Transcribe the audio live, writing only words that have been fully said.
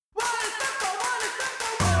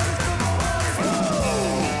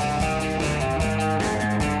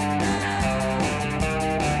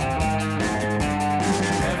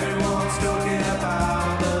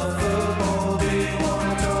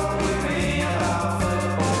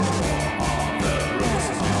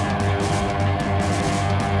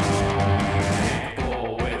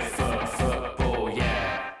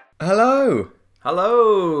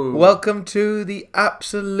Welcome to the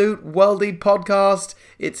Absolute Worldy Podcast.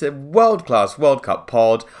 It's a world-class World Cup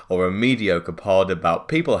pod or a mediocre pod about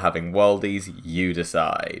people having worldies. You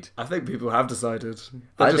decide. I think people have decided.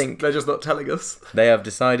 I think they're just not telling us. They have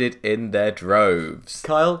decided in their droves.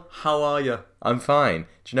 Kyle, how are you? I'm fine.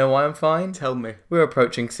 Do you know why I'm fine? Tell me. We're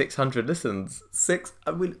approaching 600 listens.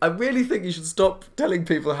 I really think you should stop telling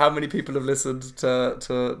people how many people have listened to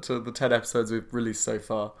the 10 episodes we've released so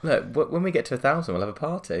far. Look, when we get to 1,000, we'll have a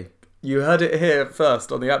party. You heard it here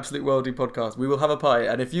first on the Absolute Worldy Podcast. We will have a party,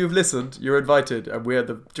 and if you've listened, you're invited, and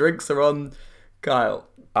the drinks are on Kyle.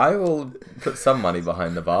 I will put some money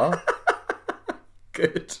behind the bar.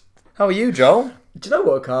 Good. How are you, Joel? Do you know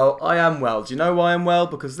what, Kyle? I am well. Do you know why I'm well?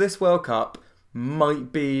 Because this World Cup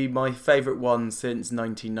might be my favourite one since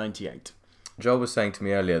 1998. Joel was saying to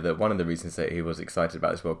me earlier that one of the reasons that he was excited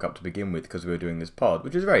about this World Cup to begin with because we were doing this pod,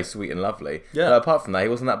 which was very sweet and lovely. Yeah. But apart from that, he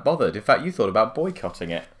wasn't that bothered. In fact, you thought about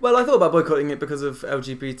boycotting it. Well, I thought about boycotting it because of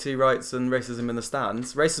LGBT rights and racism in the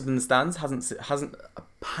stands. Racism in the stands hasn't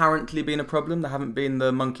apparently been a problem. There haven't been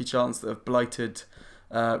the monkey chants that have blighted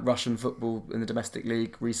Russian football in the domestic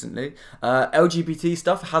league recently. LGBT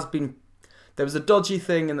stuff has been... There was a dodgy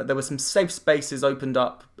thing in that there were some safe spaces opened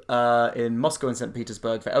up in Moscow and St.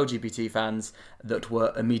 Petersburg for LGBT fans that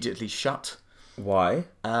were immediately shut. Why?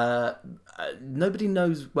 Nobody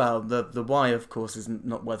knows. Well, the why, of course, is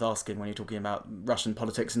not worth asking when you're talking about Russian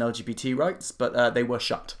politics and LGBT rights, but they were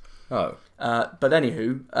shut. Oh. But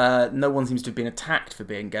anywho, no one seems to have been attacked for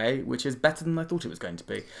being gay, which is better than I thought it was going to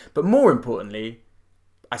be. But more importantly...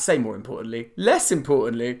 I say more importantly, less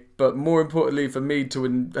importantly, but more importantly for me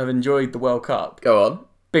to have enjoyed the World Cup. Go on.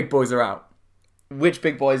 Big boys are out. Which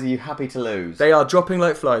big boys are you happy to lose? They are dropping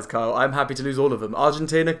like flies, Kyle. I'm happy to lose all of them.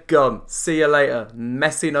 Argentina, gone. See you later.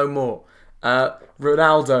 Messi, no more.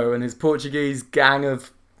 Ronaldo and his Portuguese gang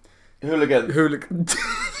of... Hooligans.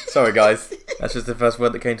 Sorry, guys. That's just the first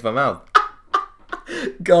word that came to my mouth.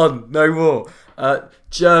 Gone. No more.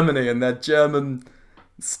 Germany and their German...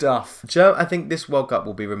 stuff. I think this World Cup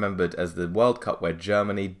will be remembered as the World Cup where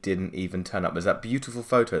Germany didn't even turn up. There's that beautiful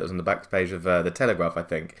photo that was on the back page of The Telegraph, I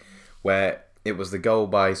think, where it was the goal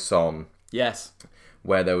by Son. Yes.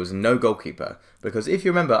 Where there was no goalkeeper. Because if you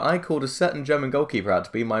remember, I called a certain German goalkeeper out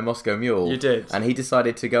to be my Moscow Mule. You did. And he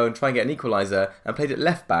decided to go and try and get an equaliser and played at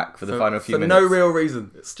left back for the final few minutes. For no real reason.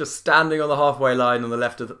 It's just standing on the halfway line on the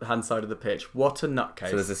left-hand side of the pitch. What a nutcase.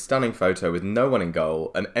 So there's a stunning photo with no one in goal,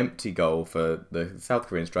 an empty goal for the South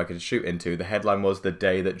Korean striker to shoot into. The headline was "The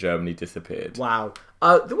Day That Germany Disappeared." Wow.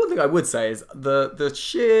 The one thing I would say is the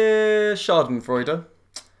sheer schadenfreude,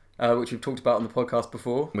 which we've talked about on the podcast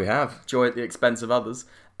before. We have. Joy at the expense of others.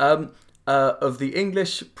 Of the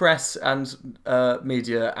English press and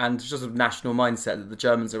media and just of national mindset that the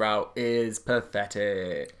Germans are out is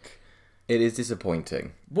pathetic. It is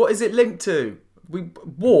disappointing. What is it linked to?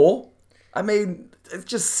 War? I mean, it's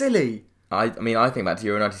just silly. I think back to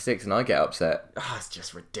Euro 96 and I get upset. It's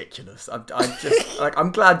just ridiculous.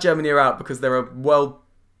 I'm glad Germany are out because they're a world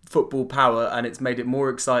football power and it's made it more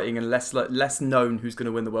exciting and less known who's going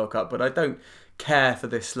to win the World Cup. But I don't care for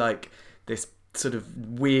this sort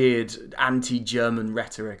of weird anti-German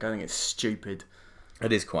rhetoric. I think it's stupid.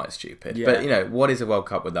 It is quite stupid. Yeah. But, what is a World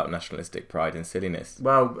Cup without nationalistic pride and silliness?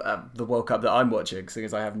 Well, the World Cup that I'm watching, seeing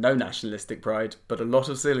as I have no nationalistic pride, but a lot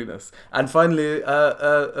of silliness. And finally,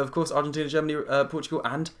 of course, Argentina, Germany, Portugal,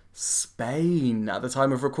 and Spain at the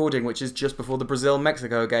time of recording, which is just before the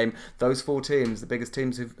Brazil-Mexico game. Those four teams, the biggest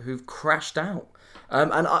teams who've crashed out.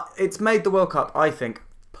 It's made the World Cup, I think,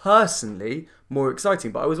 personally, more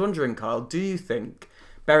exciting. But I was wondering, Kyle, do you think,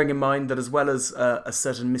 bearing in mind that as well as a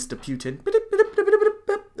certain Mr. Putin,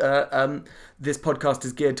 this podcast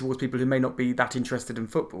is geared towards people who may not be that interested in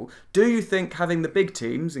football, do you think having the big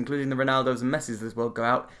teams, including the Ronaldos and Messis of this world, go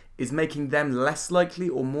out, is making them less likely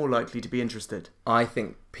or more likely to be interested? I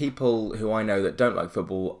think people who I know that don't like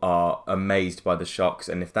football are amazed by the shocks,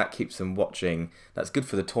 and if that keeps them watching, that's good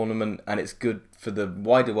for the tournament, and it's good for the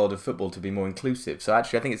wider world of football to be more inclusive. So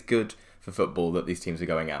actually, I think it's good for football that these teams are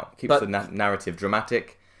going out. Keeps the narrative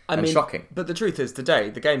dramatic and shocking. But the truth is, the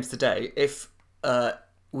games today, if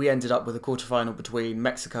we ended up with a quarterfinal between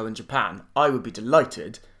Mexico and Japan, I would be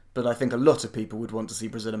delighted, but I think a lot of people would want to see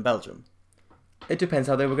Brazil and Belgium. It depends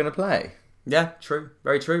how they were going to play. Yeah, true.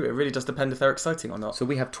 Very true. It really does depend if they're exciting or not. So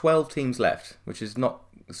we have 12 teams left, which is not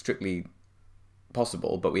strictly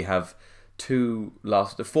possible, but we have four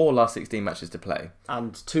last 16 matches to play.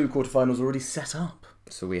 And 2 quarterfinals already set up.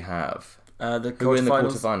 So we have The Who are in the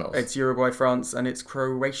quarterfinals. quarterfinals? It's Uruguay, France, and it's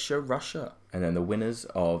Croatia, Russia. And then the winners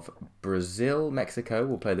of Brazil, Mexico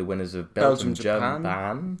will play the winners of Belgium, Belgium,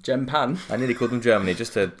 Japan. Japan. Gempan. I nearly called them Germany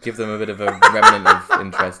just to give them a bit of a remnant of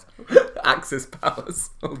interest. Axis powers.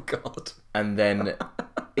 Oh, God. And then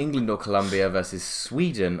England or Colombia versus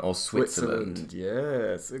Sweden or Switzerland.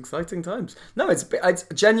 Yes, exciting times. No, it's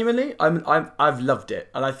genuinely. I've loved it,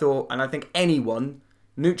 and I think anyone,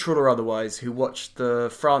 neutral or otherwise, who watched the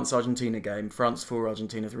France-Argentina game, France 4,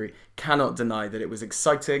 Argentina 3, cannot deny that it was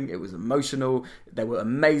exciting, it was emotional, there were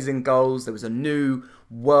amazing goals, there was a new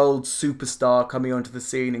world superstar coming onto the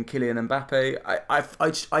scene in Kylian Mbappe.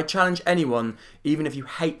 I challenge anyone, even if you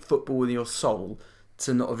hate football with your soul,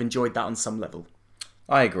 to not have enjoyed that on some level.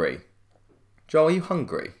 I agree. Joel, are you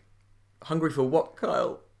hungry? Hungry for what,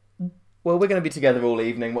 Kyle? Well, we're going to be together all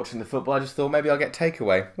evening watching the football. I just thought maybe I'll get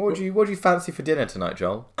takeaway. What do you fancy for dinner tonight,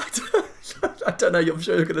 Joel? I don't know. I'm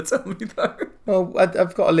sure you're going to tell me though. Well,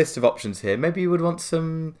 I've got a list of options here. Maybe you would want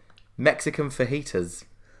some Mexican fajitas.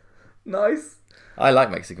 Nice. I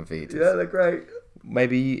like Mexican fajitas. Yeah, they're great.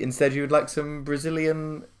 Maybe instead you would like some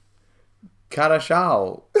Brazilian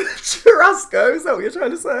carachau. Churrasco, is that what you're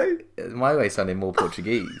trying to say? My way sounding more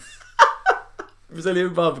Portuguese.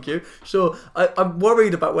 Brazilian barbecue. Sure. I'm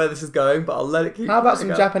worried about where this is going, but I'll let it keep. How about some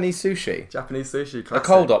going. Japanese sushi? Japanese sushi? A Classic.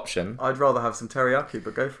 cold option. I'd rather have some teriyaki,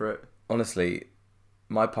 but go for it. Honestly,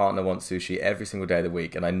 my partner wants sushi every single day of the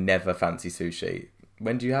week, and I never fancy sushi.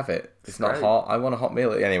 When do you have it? It's not great. hot. I want a hot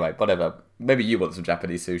meal. Anyway, whatever. Maybe you want some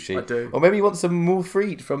Japanese sushi. I do. Or maybe you want some moule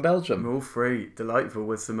frite from Belgium. All free, delightful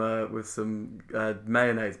with some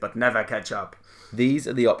mayonnaise, but never ketchup. These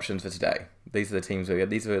are the options for today. These are the teams.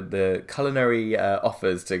 These are the culinary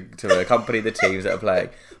offers to accompany the teams that are playing.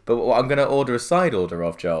 But what I'm going to order a side order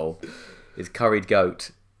of, Joel, is curried goat.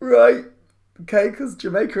 Right. Okay, because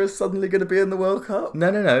Jamaica is suddenly going to be in the World Cup.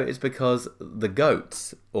 No. It's because the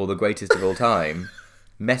GOATs, or the greatest of all time,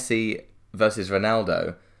 Messi versus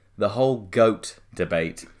Ronaldo, the whole GOAT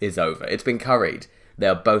debate is over. It's been curried. They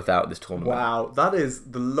are both out this tournament. Wow, that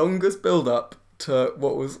is the longest build-up to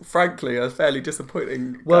what was, frankly, a fairly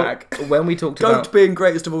disappointing Well, gag. when we talked GOAT about... being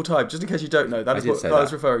greatest of all time, just in case you don't know, that is did what say I was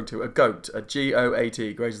that. referring to. A GOAT, a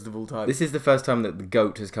GOAT, greatest of all time. This is the first time that the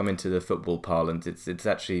GOAT has come into the football parlance. It's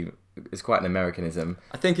actually... It's quite an Americanism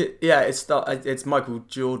I think it's Michael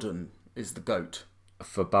Jordan is the GOAT.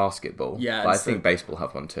 for basketball. Yeah, But I and so- think baseball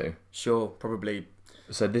have one too. Sure, probably.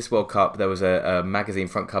 So this World Cup, there was a magazine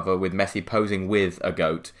front cover with Messi posing with a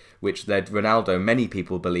goat, which led Ronaldo, many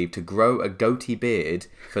people believe, to grow a goatee beard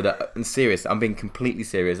for the... And serious, I'm being completely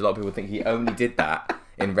serious. A lot of people think he only did that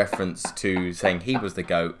in reference to saying he was the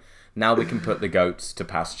goat. Now we can put the goats to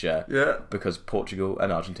pasture. Yeah. Because Portugal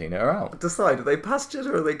and Argentina are out. Decide, are they pastured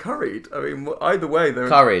or are they curried? I mean, either way, they're...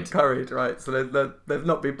 Curried. Curried, right. So they've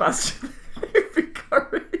not been pastured. They've been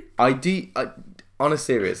curried. On a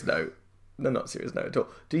serious note, no, not serious note at all.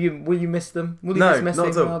 Will you miss them? Will you No, miss Messi not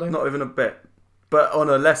and at all. Ronaldo? Not even a bit. But on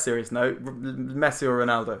a less serious note, Messi or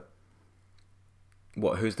Ronaldo?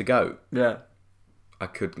 What? Who's the goat? Yeah. I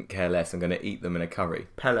couldn't care less. I'm going to eat them in a curry.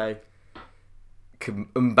 Pele.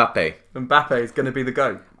 Mbappe. Mbappe is going to be the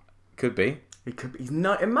GOAT. Could be. He could. He's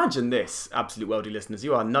not. Imagine this, absolute worldly listeners.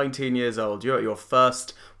 You are 19 years old. You're at your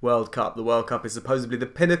first World Cup. The World Cup is supposedly the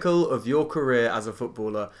pinnacle of your career as a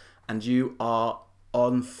footballer, and you are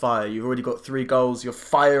on fire. You've already got 3 goals. You're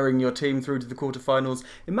firing your team through to the quarterfinals.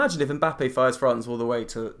 Imagine if Mbappe fires France all the way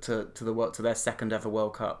to their second ever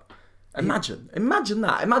World Cup. Imagine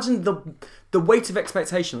that. Imagine the weight of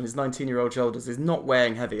expectation on his 19-year-old shoulders is not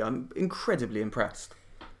weighing heavy. I'm incredibly impressed.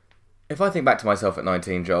 If I think back to myself at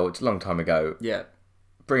 19, Joel, it's a long time ago. Yeah.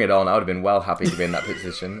 Bring it on. I would have been well happy to be in that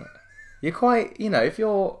position. You're quite, if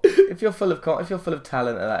you're full of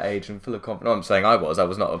talent at that age and full of confidence. No, I'm saying I was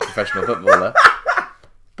not a professional footballer.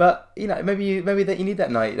 But maybe that you need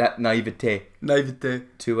that naivete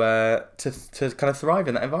to kind of thrive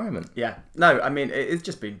in that environment. Yeah. No, I mean, it's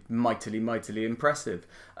just been mightily, mightily impressive.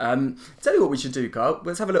 Tell you what we should do, Carl.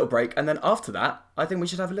 Let's have a little break. And then after that, I think we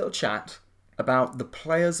should have a little chat about the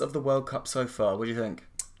players of the World Cup so far. What do you think?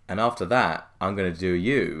 And after that, I'm going to do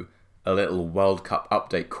you a little World Cup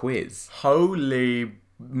update quiz. Holy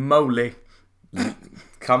moly.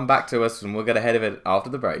 Come back to us and we'll get ahead of it after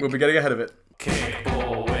the break. We'll be getting ahead of it.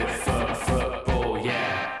 Kickball with football,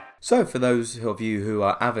 yeah. So, for those of you who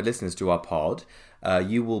are avid listeners to our pod,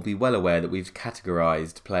 you will be well aware that we've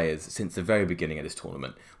categorised players since the very beginning of this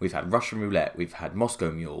tournament. We've had Russian Roulette, we've had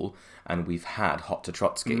Moscow Mule, and we've had Hot to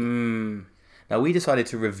Trotsky. Now, we decided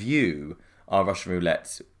to review our Russian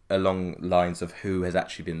Roulette along lines of who has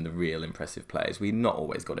actually been the real impressive players. We've not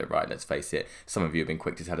always got it right, let's face it. Some of you have been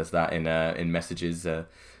quick to tell us that in messages,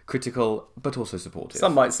 critical but also supportive.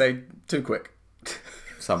 Some might say too quick.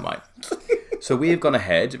 Some might. So we have gone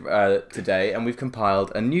ahead today and we've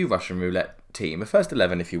compiled a new Russian roulette team, a first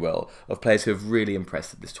 11 if you will, of players who have really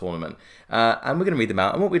impressed at this tournament. And we're going to read them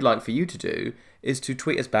out. And what we'd like for you to do is to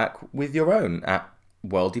tweet us back with your own at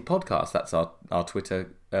Worldy Podcast. That's our Twitter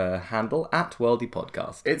handle, at Worldy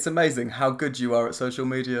Podcast. It's amazing how good you are at social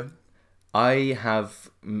media. I have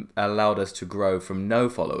allowed us to grow from no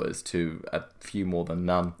followers to a few more than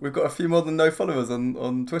none. We've got a few more than no followers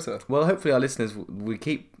on Twitter. Well, hopefully our listeners, we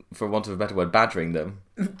keep, for want of a better word, badgering them.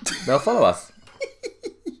 They'll follow us.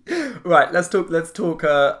 Right, let's talk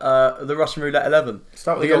the Russian Roulette 11.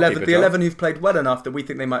 Start with the the 11, goalkeeper, the John. 11 who've played well enough that we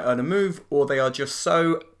think they might earn a move, or they are just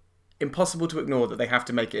so impossible to ignore that they have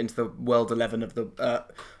to make it into the World 11 of the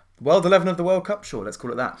World 11 of the World Cup. Sure, let's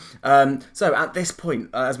call it that. So at this point,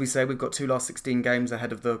 as we say, we've got 2 last 16 games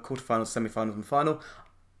ahead of the quarterfinals, semi-finals, and final.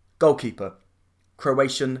 Goalkeeper,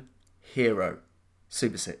 Croatian hero,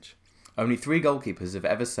 Subasic. Only 3 goalkeepers have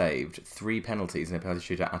ever saved 3 penalties in a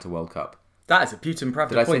penalty shootout at a World Cup. That is a Putin Pravda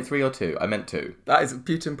Did I say point. 3 or 2? I meant 2. That is a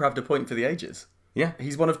Putin Pravda point for the ages. Yeah.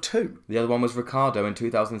 He's one of 2. The other one was Ricardo in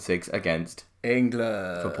 2006 against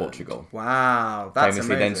England. for Portugal. Wow, that's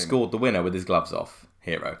Famously amazing. then scored the winner with his gloves off.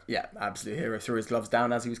 Hero. Yeah, absolute hero. Threw his gloves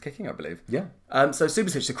down as he was kicking, I believe. Yeah. So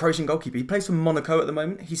Subasic, the Croatian goalkeeper, he plays for Monaco at the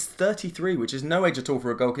moment. He's 33, which is no age at all for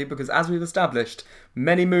a goalkeeper, because as we've established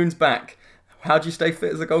many moons back, how do you stay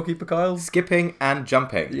fit as a goalkeeper, Kyle? Skipping and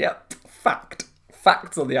jumping. Yep, fact.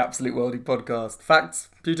 Facts on the Absolute Worldy podcast. Facts,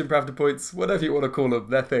 Putin Pravda points, whatever you want to call them,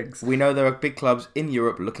 they're things. We know there are big clubs in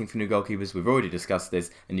Europe looking for new goalkeepers. We've already discussed this,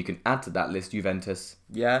 and you can add to that list Juventus.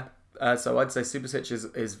 Yeah. So I'd say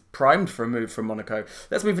Subasic is primed for a move from Monaco.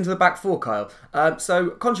 Let's move into the back four, Kyle.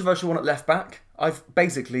 So controversial one at left back. I've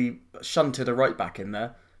basically shunted a right back in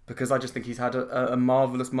there because I just think he's had a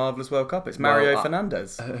marvellous World Cup. It's Mario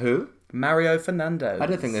Fernandes. Who? Mario Fernandes. I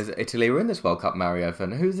don't think there's Italy were in this World Cup, Mario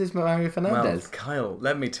Fernandes. Who's this Mario Fernandes? Well, Kyle,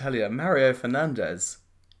 let me tell you, Mario Fernandes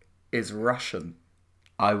is Russian.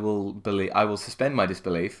 I will suspend my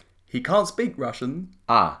disbelief. He can't speak Russian,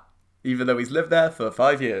 Ah, even though he's lived there for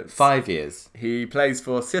 5 years. 5 years. He plays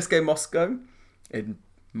for CSKA Moscow in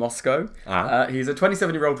Moscow. Ah. He's a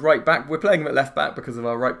 27-year-old right back. We're playing him at left back because of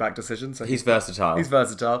our right back decision. So He's versatile. He's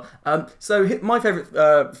versatile. My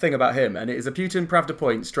favourite thing about him, and it is a Putin Pravda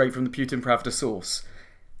point straight from the Putin Pravda source.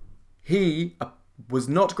 He was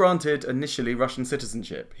not granted initially Russian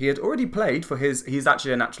citizenship. He had already played for he's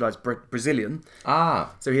actually a naturalised Brazilian.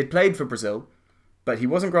 Ah, So he had played for Brazil, but he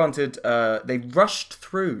wasn't granted, they rushed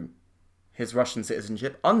through his Russian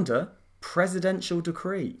citizenship under presidential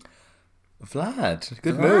decree. Vlad.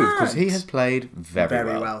 Good move, because he has played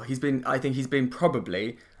very well. I think he's been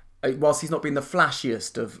probably, whilst he's not been the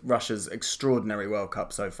flashiest of Russia's extraordinary World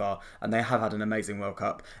Cup so far, and they have had an amazing World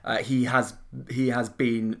Cup, he has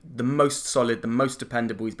been the most solid, the most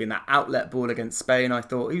dependable. He's been that outlet ball against Spain, I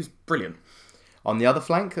thought. He was brilliant. On the other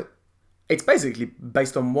flank, It's basically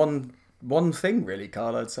based on one thing, really,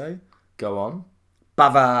 Carl, I'd say. go on.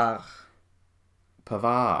 Pavard.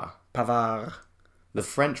 Pavard. The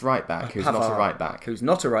French right back, who's not a Pavard, right back. Who's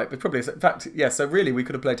not a right, but probably, in fact, yeah, so really we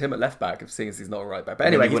could have played him at left back, seeing as he's not a right back. But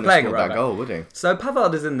And then anyway, he he's wouldn't playing have a scored right that back. goal, would he? So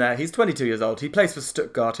Pavard is in there. He's 22 years old. He plays for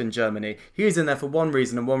Stuttgart in Germany. He is in there for one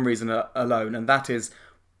reason and one reason alone, and that is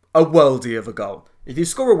a worldie of a goal. If you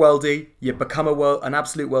score a worldie, you become an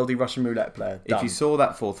absolute worldie Russian roulette player. Done. If you saw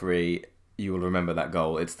that 4-3, you will remember that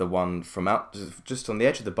goal. It's the one from out, just on the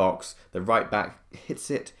edge of the box. The right back hits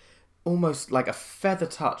it almost like a feather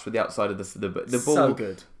touch with the outside of the ball. So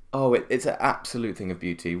good. Oh, it's an absolute thing of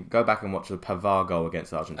beauty. Go back and watch the Pavard goal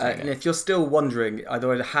against Argentina. And if you're still wondering, I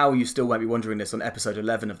don't know how you still won't be wondering this on episode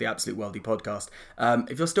 11 of the Absolute Worldie podcast,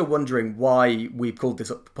 if you're still wondering why we called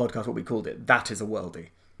this podcast what we called it, that is a worldie.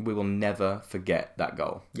 We will never forget that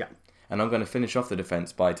goal. Yeah. And I'm going to finish off the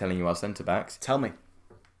defence by telling you our centre-backs. Tell me.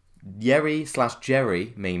 Jerry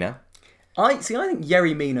Mina. I think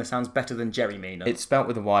Yerry Mina sounds better than Jerry Mina. It's spelt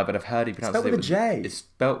with a Y, but I've heard he pronounces spelt with a J. It's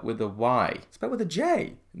spelt with a Y. spelled with a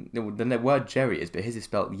J. No, the word Jerry is, but his is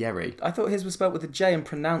spelt Yerry. I thought his was spelled with a J and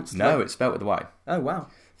pronounced No, like... it's spelt with a Y. Oh, wow.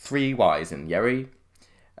 3 Y's in Yerry.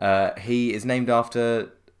 He is named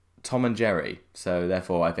after Tom and Jerry, so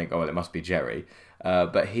therefore I think, it must be Jerry.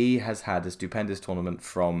 But he has had a stupendous tournament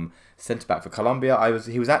from centre-back for Colombia.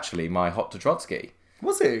 He was actually my hot to Trotsky.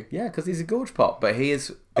 Was he? Yeah, because he's a gorge pot, but he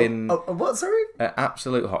has been What, sorry? an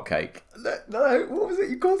absolute hotcake. No, what was it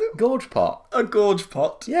you called it? Gorge pot. A gorge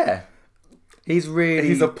pot. Yeah. He's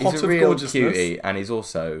He's a pot of real gorgeousness. cutie, and he's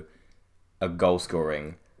also a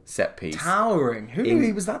goal-scoring set piece. Towering. Who knew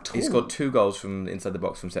he was that tall? He scored 2 goals from inside the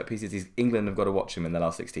box from set pieces. England have got to watch him in the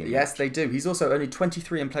last 16 years. Yes, they do. He's also only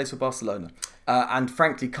 23 and plays for Barcelona. And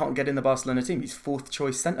frankly, can't get in the Barcelona team. He's 4th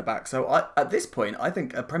choice centre-back. So at this point, I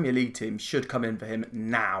think a Premier League team should come in for him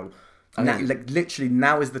now. Literally,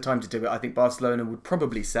 now is the time to do it. I think Barcelona would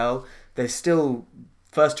probably sell. They're still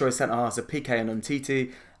first choice centre-halves are Piqué and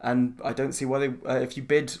Umtiti. And I don't see why they... if you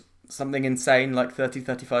bid something insane like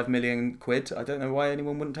 35 million quid, I don't know why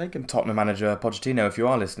anyone wouldn't take him. Tottenham manager Pochettino, if you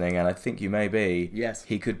are listening, and I think you may be, yes,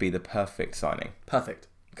 he could be the perfect signing. Perfect.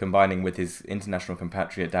 Combining with his international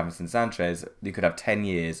compatriot Davinson Sanchez, you could have 10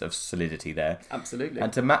 years of solidity there. Absolutely.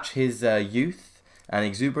 And to match his youth and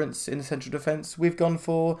exuberance in the central defence, we've gone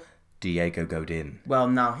for Diego Godin. Well,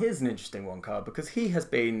 now here's an interesting one, Carl, because he has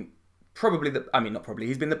been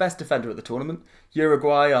he's been the best defender at the tournament.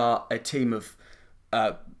 Uruguay are a team of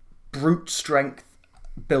brute strength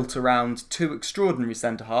built around 2 extraordinary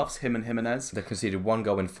centre-halves, him and Jimenez. They've conceded 1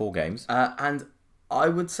 goal in 4 games. And I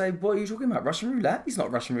would say, what are you talking about? Russian roulette? He's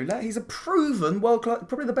not Russian roulette. He's a proven world-class,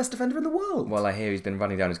 probably the best defender in the world. Well, I hear he's been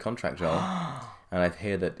running down his contract, Joel. And I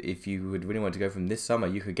hear that if you would really want to go from this summer,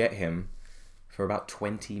 you could get him for about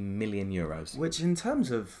 20 million euros. Which in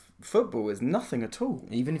terms of football is nothing at all.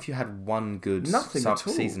 Even if you had one good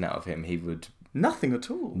season out of him, he would... Nothing at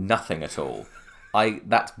all. Nothing at all.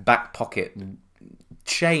 That's back pocket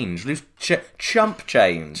change, loose chump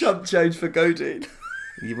change. Chump change for Godin.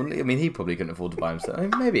 He wouldn't. I mean, he probably couldn't afford to buy himself. I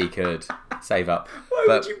mean, maybe he could save up. Why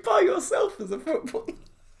would you buy yourself as a footballer?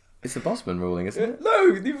 It's the Bosman ruling, isn't it?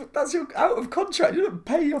 No, that's your out of contract. You don't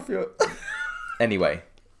pay off your... Anyway,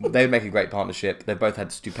 they would make a great partnership. They both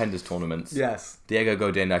had stupendous tournaments. Yes. Diego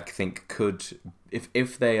Godin, I think, could...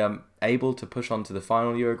 If they are able to push on to the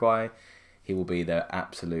final Uruguay, he will be their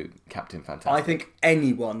absolute captain. Fantastic. I think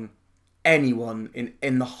anyone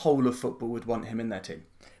in the whole of football would want him in their team.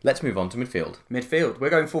 Let's move on to midfield. Midfield. We're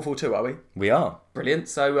going 4-4-2, are we? We are. Brilliant.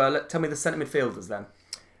 So tell me the centre midfielders then.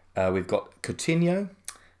 We've got Coutinho.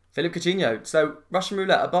 Philippe Coutinho. So Russian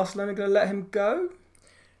roulette. Are Barcelona going to let him go?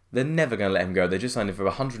 They're never going to let him go. They just signed him for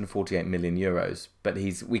 148 million euros, but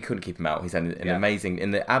we couldn't keep him out. He's had an amazing,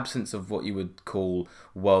 in the absence of what you would call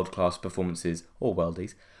world-class performances, or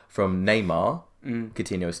worldies, from Neymar,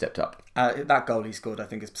 Coutinho has stepped up. That goal he scored, I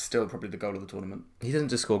think, is still probably the goal of the tournament. He doesn't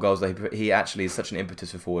just score goals, though. He actually is such an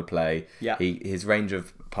impetus for forward play. Yeah. His range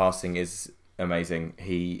of passing is amazing.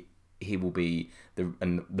 He will be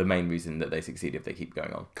the main reason that they succeed if they keep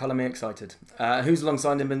going on. Colour me excited. Who's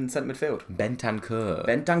alongside him in centre midfield?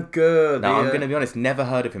 Bentancur. Now, I'm going to be honest, never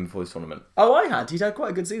heard of him before this tournament. Oh, I had. He'd had quite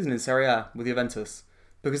a good season in Serie A with Juventus.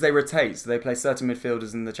 Because they rotate, so they play certain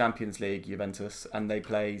midfielders in the Champions League, Juventus, and they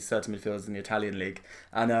play certain midfielders in the Italian League.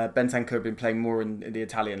 And Bentancur had been playing more in the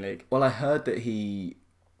Italian League. Well, I'd heard that he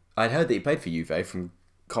played for Juve from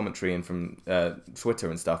commentary and from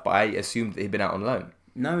Twitter and stuff, but I assumed that he'd been out on loan.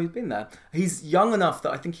 No, he's been there. He's young enough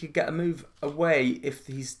that I think he could get a move away if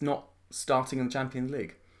he's not starting in the Champions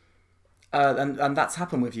League. And that's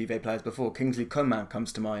happened with Juve players before. Kingsley Coman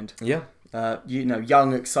comes to mind. Yeah.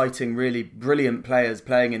 Young, exciting, really brilliant players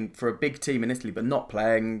playing for a big team in Italy, but not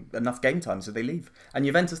playing enough game time, so they leave. And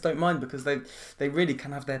Juventus don't mind because they really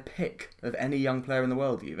can have their pick of any young player in the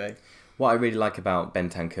world, Juve. What I really like about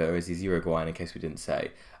Bentancur is he's Uruguayan, in case we didn't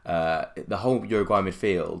say. The whole Uruguay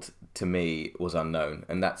midfield, to me, was unknown.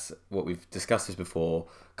 And that's what we've discussed this before.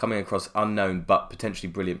 Coming across unknown but potentially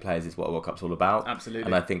brilliant players is what a World Cup's all about. Absolutely.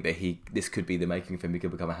 And I think that this could be the making of him. He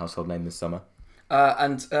could become a household name this summer.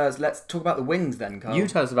 Let's talk about the wings then, Carl. You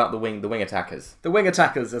tell us about the wing attackers. The wing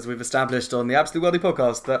attackers, as we've established on the Absolute Worldly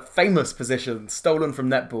podcast, that famous position stolen from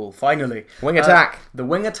netball, finally. Wing attack. The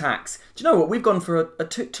wing attacks. Do you know what? We've gone for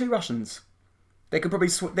two Russians. They could probably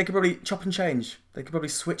chop and change. They could probably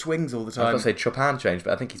switch wings all the time. I was going to say Chopin change,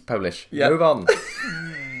 but I think he's Polish. Yep. Move on.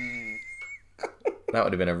 That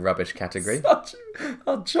would have been a rubbish category.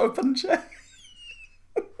 Chop and change.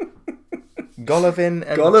 Golovin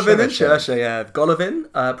and Cherchev.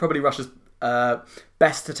 Golovin, probably Russia's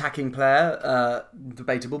best attacking player,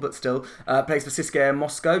 debatable, but still, plays for CSKA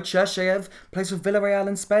Moscow. Cherchev plays for Villarreal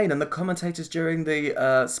in Spain, and the commentators during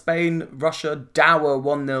the Spain-Russia dour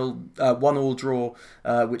 1-1 draw,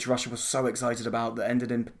 which Russia was so excited about, that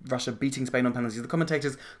ended in Russia beating Spain on penalties, the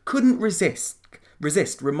commentators couldn't resist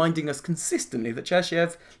reminding us consistently that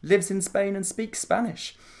Cherchev lives in Spain and speaks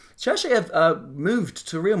Spanish. Cherchev moved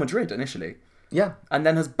to Real Madrid initially. Yeah. And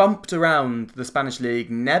then has bumped around the Spanish league,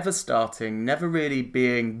 never starting, never really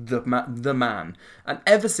being the man. And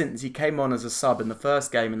ever since he came on as a sub in the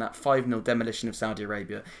first game in that 5-0 demolition of Saudi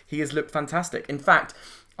Arabia, he has looked fantastic. In fact,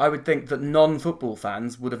 I would think that non-football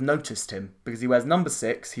fans would have noticed him because he wears number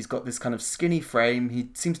 6. He's got this kind of skinny frame. He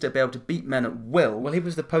seems to be able to beat men at will. Well, he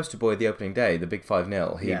was the poster boy of the opening day, the big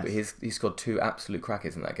 5-0. Yes. He scored 2 absolute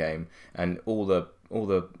crackers in that game, and all the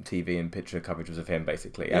TV and picture coverage was of him,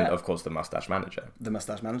 basically. And, of course, the mustache manager. The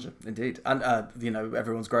moustache manager, indeed. And,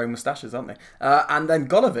 everyone's growing moustaches, aren't they? And then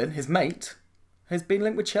Golovin, his mate, has been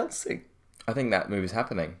linked with Chelsea. I think that move is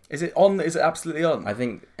happening. Is it on? Is it absolutely on? I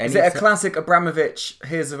think... Is it a classic Abramovich,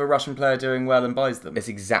 hears of a Russian player doing well and buys them? It's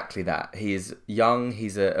exactly that. He is young.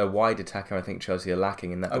 He's a wide attacker. I think Chelsea are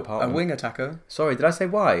lacking in that A department. wing attacker? Sorry, did I say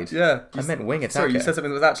wide? Yeah. I meant wing attacker. Sorry, you said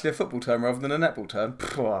something that was actually a football term rather than a netball term.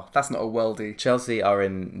 Pwah, that's not a worldie. Chelsea are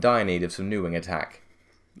in dire need of some new wing attack.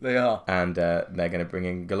 They are. And they're going to bring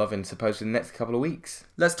in Golovin supposedly in the next couple of weeks.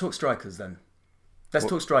 Let's talk strikers then. Let's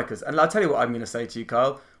talk strikers. And I'll tell you what I'm going to say to you,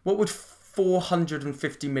 Kyle. What would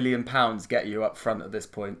 £450 million get you up front at this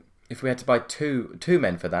point? If we had to buy two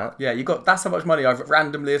men for that, Yeah, that's how much money I've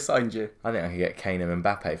randomly assigned you. I think I could get Kane and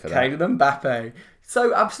Mbappe for that. Kane and Mbappe.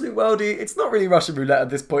 So, absolute worldie. It's not really Russian roulette at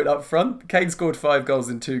this point up front. Kane scored 5 goals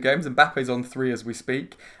in 2 games, and Mbappe's on 3 as we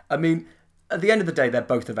speak. I mean, at the end of the day, they're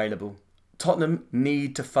both available. Tottenham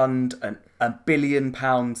need to fund a £1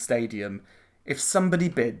 billion stadium. If somebody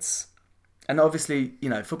bids, and obviously,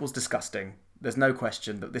 football's disgusting. There's no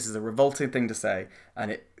question that this is a revolting thing to say,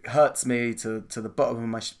 and it hurts me to the bottom of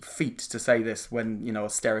my feet to say this when,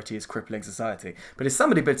 austerity is crippling society. But if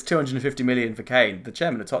somebody bids 250 million for Kane, the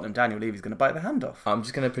chairman of Tottenham, Daniel Levy, is going to bite their hand off. I'm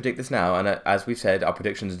just going to predict this now, and as we've said, our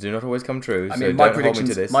predictions do not always come true, I so mean, don't hold me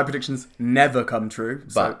to this. my predictions never come true.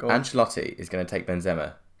 But So, go on. Ancelotti is going to take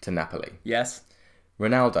Benzema to Napoli. Yes.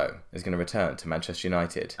 Ronaldo is going to return to Manchester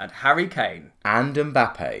United. And Harry Kane. And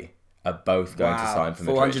Mbappe are both going to sign for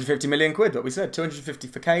Madrid. 450 million quid, what we said. 250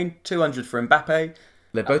 for Kane, 200 for Mbappe.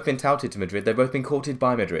 They've both been touted to Madrid. They've both been courted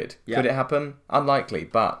by Madrid. Yeah. Could it happen? Unlikely.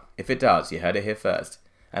 But if it does, you heard it here first.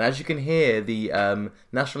 And as you can hear, the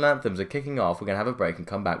national anthems are kicking off. We're going to have a break and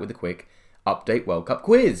come back with a quick update World Cup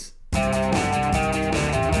quiz.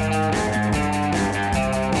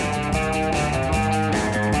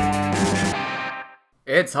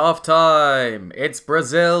 It's half time. It's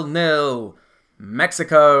Brazil 0,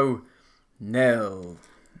 Mexico 0.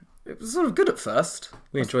 It was sort of good at first.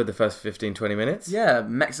 We enjoyed the first 15-20 minutes. Yeah,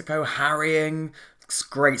 Mexico harrying.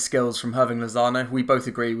 Great skills from Irving Lozano. We both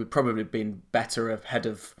agree would probably have been better ahead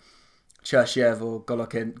of Cherchiev or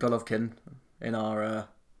Golovkin in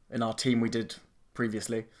our team we did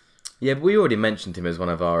previously. Yeah, but we already mentioned him as one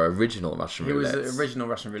of our original Russian roulettes. He was original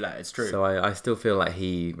Russian roulette, it's true. So I still feel like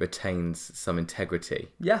he retains some integrity.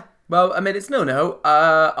 Yeah. Well, I mean, it's 0-0.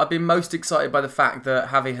 I've been most excited by the fact that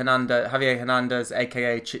Javier Hernandez,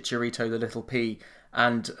 a.k.a. Chicharito the Little P,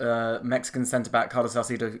 and Mexican centre-back Carlos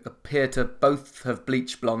Salcido appear to both have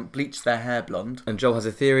bleached their hair blonde. And Joel has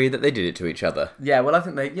a theory that they did it to each other. Yeah, well, I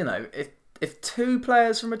think they, if 2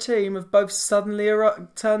 players from a team have both suddenly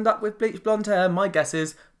turned up with bleached blonde hair, my guess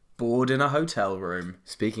is bored in a hotel room.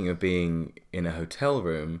 Speaking of being in a hotel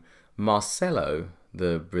room, Marcelo,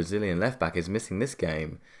 the Brazilian left-back, is missing this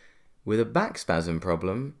game with a back spasm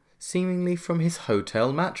problem, seemingly from his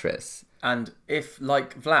hotel mattress. And if,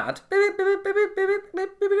 like Vlad,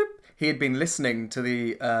 he had been listening to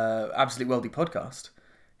the Absolute Worldie podcast,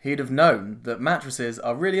 he'd have known that mattresses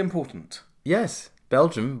are really important. Yes,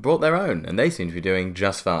 Belgium brought their own, and they seem to be doing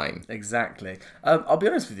just fine. Exactly. I'll be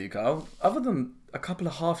honest with you, Carl. Other than a couple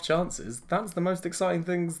of half chances, that's the most exciting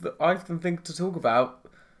things that I can think to talk about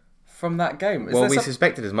from that game. Well, we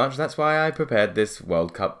suspected as much. That's why I prepared this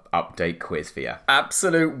World Cup update quiz for you.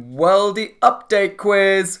 Absolute Worldie update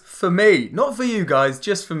quiz for me. Not for you guys,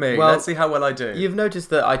 just for me. Well, let's see how well I do. You've noticed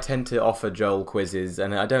that I tend to offer Joel quizzes,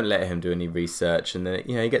 and I don't let him do any research, and then,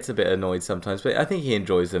 he gets a bit annoyed sometimes, but I think he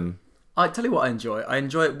enjoys them. I tell you what I enjoy. I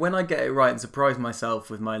enjoy it when I get it right and surprise myself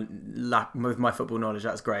with my football knowledge.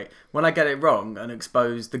 That's great. When I get it wrong and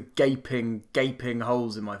expose the gaping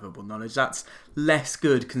holes in my football knowledge, that's less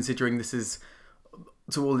good considering this is,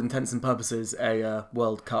 to all intents and purposes, a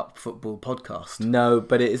World Cup football podcast. No,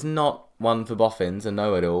 but it is not one for boffins and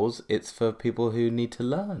know-it-alls. It's for people who need to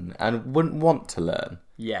learn and wouldn't want to learn.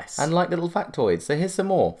 Yes. And like little factoids. So here's some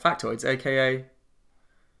more. Factoids, aka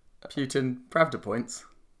Putin Pravda points.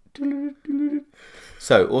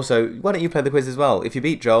 So, also, why don't you play the quiz as well? If you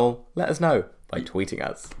beat Joel, let us know by tweeting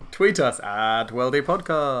us. Tweet us at Worldie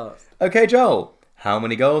Podcast. Okay, Joel, how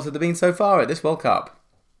many goals have there been so far at this World Cup?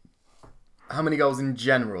 How many goals in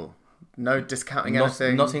general? No discounting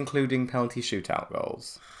anything. Not including penalty shootout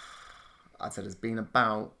goals. I'd say there's been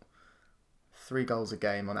about 3 goals a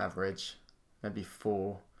game on average, maybe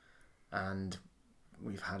 4, and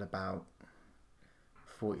we've had about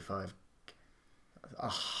 45.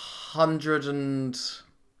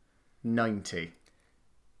 190.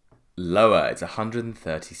 Lower, it's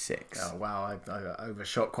 136. Oh, wow, I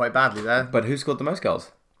overshot quite badly there. But who scored the most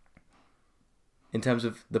goals? In terms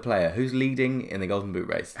of the player, who's leading in the Golden Boot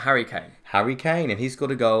race? Harry Kane. Harry Kane, and he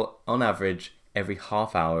scored a goal on average every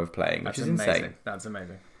half hour of playing, which That's is amazing. insane. That's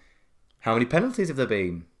amazing. How many penalties have there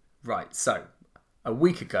been? Right, so a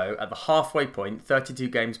week ago, at the halfway point, 32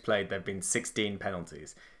 games played, there have been 16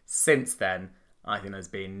 penalties. Since then, I think there's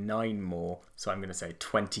been 9 more, so I'm going to say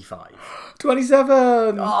 25.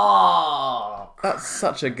 27! Oh! That's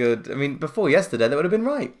such a good... I mean, before yesterday, that would have been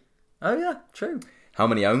right. Oh, yeah, true. How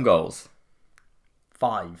many own goals?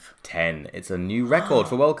 5. 10. It's a new record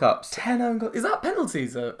for World Cups. 10 own goals. Is that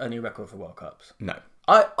penalties a new record for World Cups? No.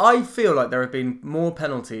 I feel like there have been more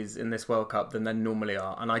penalties in this World Cup than there normally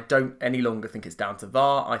are, and I don't any longer think it's down to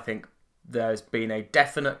VAR. I think there's been a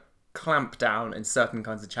definite clampdown in certain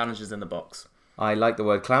kinds of challenges in the box. I like the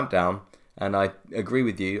word clampdown, and I agree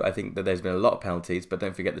with you. I think that there's been a lot of penalties, but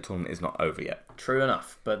don't forget the tournament is not over yet. True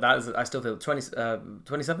enough, but that is, I still feel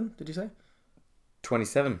 27, did you say?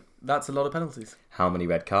 27. That's a lot of penalties. How many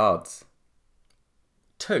red cards?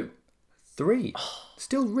 2. 3.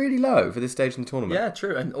 Still really low for this stage in the tournament. Yeah,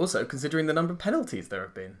 true. And also, considering the number of penalties there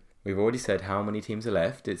have been. We've already said how many teams are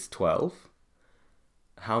left. It's 12.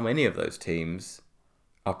 How many of those teams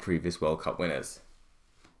are previous World Cup winners?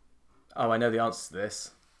 Oh, I know the answer to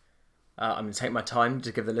this. I'm going to take my time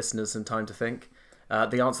to give the listeners some time to think.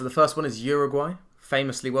 The answer to the first one is Uruguay,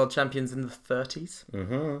 famously world champions in the 30s.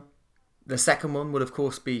 Mm-hmm. The second one would, of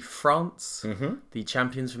course, be France, the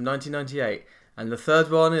champions from 1998. And the third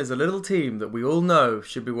one is a little team that we all know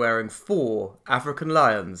should be wearing 4 African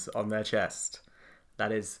lions on their chest. That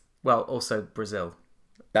is, well, also Brazil.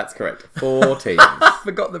 That's correct. 4 teams. I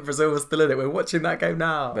forgot that Brazil was still in it. We're watching that game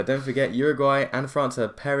now. But don't forget, Uruguay and France are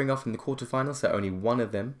pairing off in the quarterfinals, so only one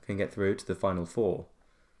of them can get through to the final 4.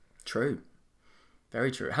 True.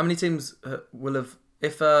 Very true. How many teams will have...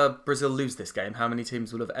 If Brazil lose this game, how many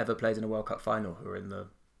teams will have ever played in a World Cup final who are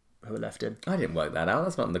left in? I didn't work that out.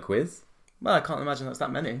 That's not in the quiz. Well, I can't imagine that's that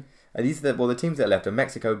many. These are the teams that are left are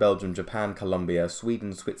Mexico, Belgium, Japan, Colombia,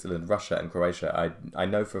 Sweden, Switzerland, Russia, and Croatia. I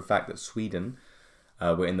know for a fact that Sweden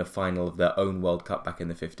were in the final of their own World Cup back in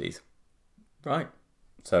the 50s. Right.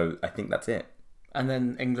 So I think that's it. And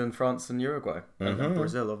then England, France, and Uruguay. And then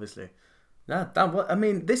Brazil, obviously.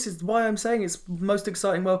 This is why I'm saying it's the most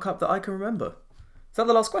exciting World Cup that I can remember. Is that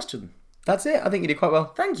the last question? That's it. I think you did quite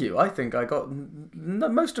well. Thank you. I think I got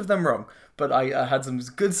most of them wrong, but I had some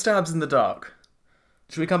good stabs in the dark.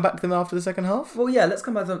 Should we come back to them after the second half? Well, yeah, let's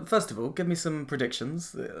come back to them. First of all, give me some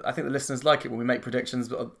predictions. I think the listeners like it when we make predictions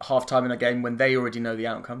at half-time in a game when they already know the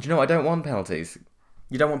outcome. Do you know, I don't want penalties.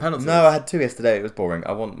 You don't want penalties? No, I had 2 yesterday. It was boring.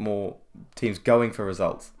 I want more teams going for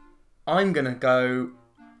results. I'm going to go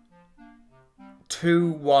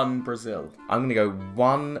 2-1 Brazil. I'm going to go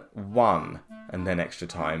 1-1 and then extra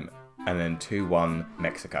time and then 2-1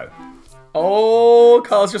 Mexico. Oh,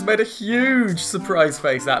 Carl's just made a huge surprise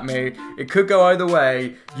face at me. It could go either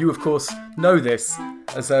way. You, of course, know this.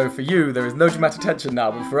 And so for you, there is no dramatic tension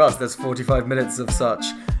now, but for us, there's 45 minutes of such.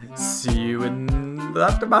 See you in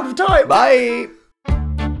that amount of time. Bye!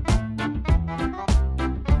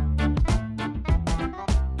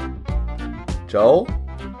 Joel?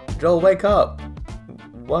 Joel, wake up.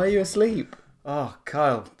 Why are you asleep? Oh,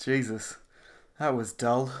 Kyle, Jesus. That was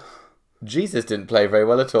dull. Jesus didn't play very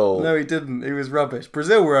well at all. No, he didn't. He was rubbish.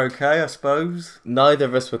 Brazil were okay, I suppose. Neither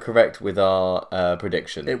of us were correct with our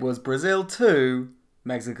prediction. It was Brazil 2,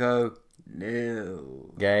 Mexico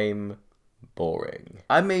 0. Game boring.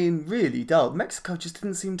 I mean, really dull. Mexico just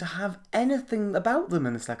didn't seem to have anything about them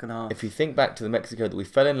in the second half. If you think back to the Mexico that we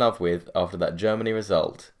fell in love with after that Germany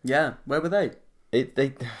result... Yeah, where were they?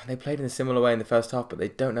 They played in a similar way in the first half, but they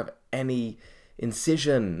don't have any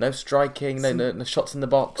incision, no striking, no shots in the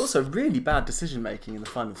box. Also, really bad decision making in the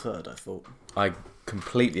final third, I thought. I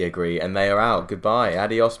completely agree, and they are out. Goodbye,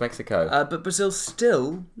 adios, Mexico. But Brazil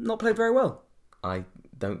still not played very well. I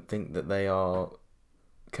don't think that they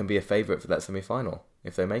can be a favourite for that semi-final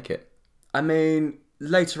if they make it. I mean,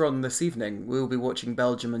 later on this evening, we'll be watching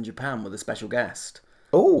Belgium and Japan with a special guest.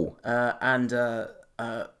 Oh,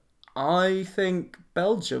 I think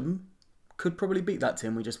Belgium could probably beat that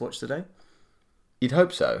team we just watched today. you'd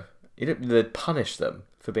hope so. They'd punish them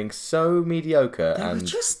for being so mediocre. They were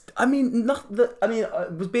just,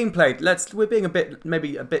 it was being played. We're being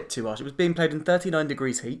maybe a bit too harsh. It was being played in 39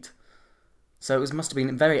 degrees heat, so it must have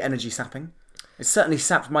been very energy sapping. It certainly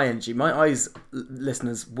sapped my energy. My eyes,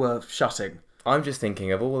 listeners, were shutting. I'm just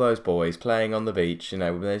thinking of all those boys playing on the beach. You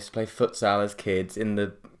know, when they used to play futsal as kids in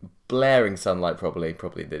the blaring sunlight, probably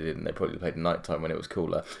they didn't. They probably played at night time when it was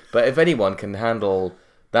cooler. But if anyone can handle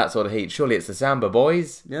that sort of heat, surely it's the Samba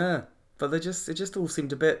boys. Yeah, but it just all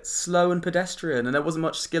seemed a bit slow and pedestrian, and there wasn't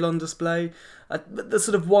much skill on display. The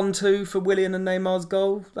sort of 1-2 for Willian and Neymar's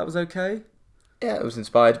goal, that was okay. Yeah, it was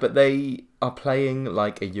inspired, but they are playing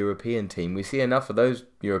like a European team. We see enough of those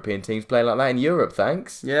European teams playing like that in Europe,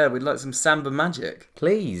 thanks. Yeah, we'd like some Samba magic.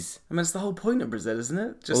 Please. I mean, it's the whole point of Brazil, isn't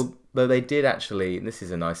it? Although they did actually, and this is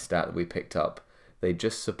a nice stat that we picked up, they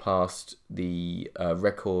just surpassed the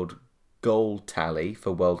record goal tally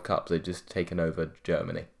for World Cups. They've just taken over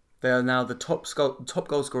Germany. They are now the top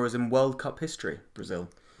goal scorers in World Cup history, Brazil.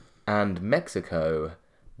 And Mexico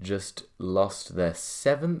just lost their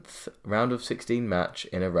 7th round of 16 match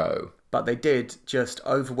in a row. But they did just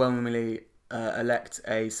overwhelmingly elect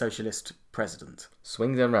a socialist president.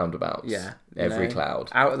 Swings and roundabouts. Yeah. Every cloud.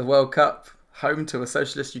 Out of the World Cup, home to a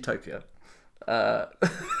socialist utopia.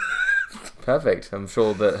 Perfect. I'm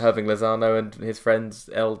sure that Irving Lozano and his friends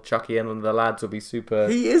El Chucky and the lads will be super...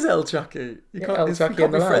 He is El Chucky. You El can't Chucky be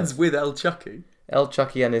and the friends lads. with El Chucky. El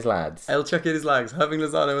Chucky and his lads. El Chucky and his lads. Irving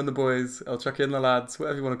Lozano and the boys. El Chucky and the lads.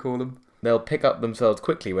 Whatever you want to call them. They'll pick up themselves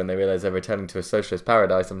quickly when they realise they're returning to a socialist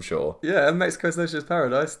paradise, I'm sure. Yeah, Mexico Socialist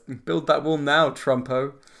Paradise. Build that wall now,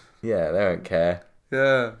 Trumpo. Yeah, they don't care.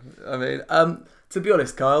 Yeah, I mean, to be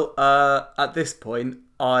honest, Kyle, at this point,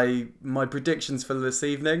 my predictions for this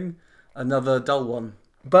evening, another dull one.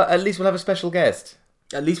 But at least we'll have a special guest.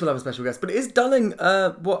 At least we'll have a special guest. But it is dulling.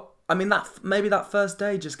 Maybe that first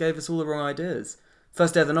day just gave us all the wrong ideas.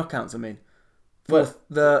 First day of the knockouts, I mean.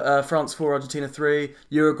 The France 4, Argentina 3,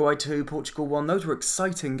 Uruguay 2, Portugal 1. Those were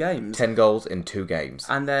exciting games. 10 goals in 2 games.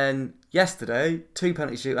 And then yesterday, 2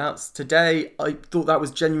 penalty shootouts. Today, I thought that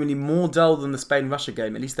was genuinely more dull than the Spain-Russia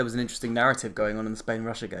game. At least there was an interesting narrative going on in the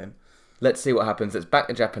Spain-Russia game. Let's see what happens. Let's back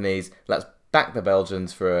the Japanese. Let's back the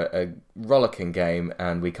Belgians for a rollicking game.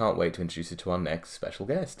 And we can't wait to introduce you to our next special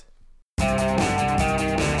guest.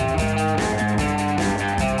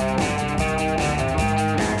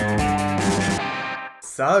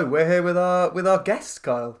 So, we're here with our guest,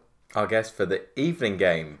 Kyle. Our guest for the evening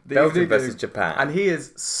game. Belgium versus Japan. And he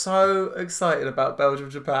is so excited about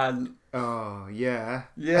Belgium-Japan. Oh, yeah.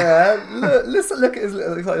 Yeah, look at his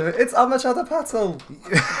little excitement. It's Amachata Patel.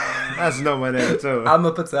 That's not my name at all.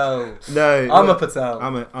 Amma Patel. No. Amma Patel.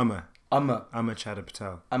 Amma Amma Cheddar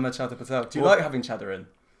Patel. Chata Patel. Do you like having cheddar in?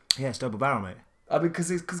 Yeah, it's double barrel, mate. I mean,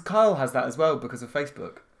 because Kyle has that as well because of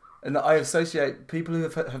Facebook. And I associate people who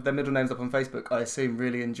have their middle names up on Facebook, I assume,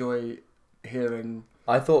 really enjoy hearing...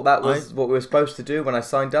 I thought that was what we were supposed to do when I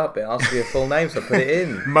signed up. It asked for your full name, so I put it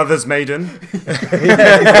in. Mother's maiden.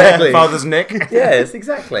 Yeah, exactly. Father's Nick. Yes,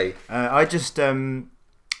 exactly. I just... anything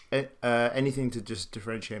to just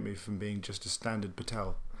differentiate me from being just a standard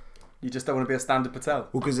Patel. You just don't want to be a standard Patel?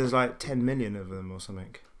 Well, because there's like 10 million of them or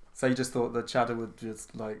something. So you just thought that cheddar would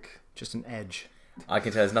just like... Just an edge. I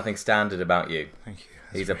can tell there's nothing standard about you. Thank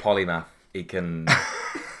you. He's a polymath. He can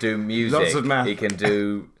do music. Lots of math. He can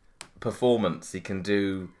do performance. He can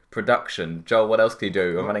do production. Joel, what else can you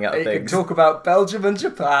do? I'm running out of You can things. talk about Belgium and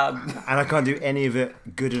Japan. And I can't do any of it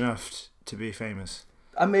good enough to be famous.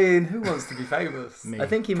 I mean, who wants to be famous? Me. I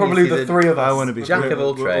think he Probably means the he's three of us. I want to be Jack of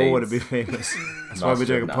all We all trades. want to be famous. That's why we're Master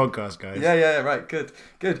doing of a none. podcast, guys. Yeah, right, good.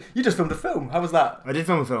 You just filmed a film. How was that? I did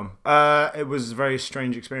film a film. It was a very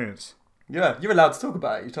strange experience. Yeah, you're allowed to talk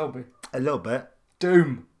about it, you told me. A little bit.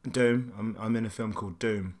 Doom. Doom. I'm in a film called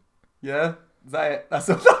Doom. Yeah? Is that it? That's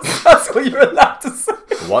what you're allowed to say.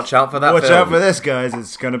 Watch out for that Watch film. out for this, guys.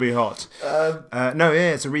 It's going to be hot.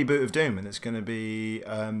 It's a reboot of Doom, and it's going to be...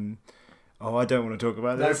 I don't want to talk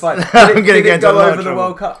about No, this. fine. I'm going to Did get it into a go lot of over the trouble.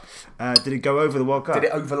 World Cup? Did it go over the World Cup? Did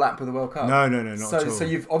it overlap with the World Cup? No, not at all. So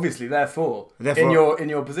you've obviously, therefore, in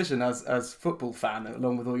your position as football fan,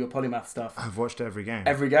 along with all your polymath stuff, I've watched every game.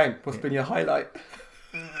 every game. What's been your highlight?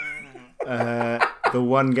 The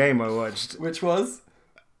one game I watched, Which was?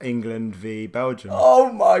 England v Belgium.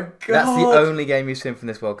 Oh my god! That's the only game you've seen from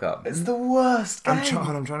this World Cup. It's the worst game. I'm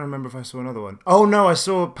trying to remember if I saw another one. Oh no, I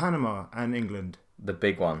saw Panama and England. The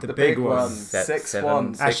big one. The The big big one. one. Set 6-1.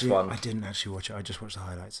 7, 6-1. Actually, I didn't actually watch it. I just watched the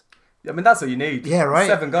highlights. I mean, that's all you need. Yeah, right.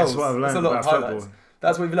 7 goals. That's what I've learned That's a lot about of highlights. football.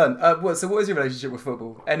 That's what you've learned. So what is your relationship with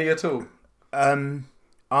football? Any at all?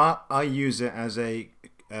 I use it as a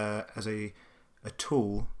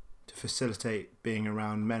tool to facilitate being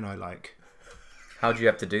around men I like. How do you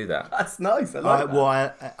have to do that? That's nice. I like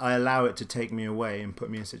that. I allow it to take me away and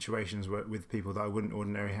put me in situations with people that I wouldn't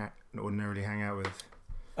ordinarily hang out with.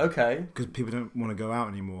 Okay. Because people don't want to go out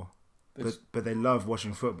anymore, but they love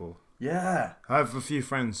watching football. Yeah. I have a few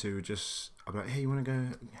friends who just, I'll be like, hey, you want to go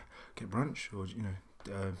get brunch or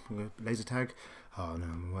laser tag? oh no,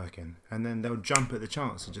 I'm working. And then they'll jump at the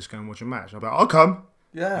chance to just go and watch a match. I'll be like, I'll come.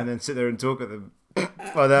 Yeah. And then sit there and talk at them.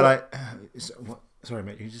 Well, they're like, what? Sorry,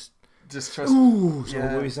 mate, you just... trust. Ooh, so Yeah.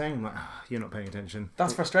 what were you saying? I'm like, you're not paying attention.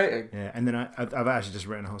 That's frustrating. Yeah, and then I've actually just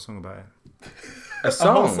written a whole song about it. A A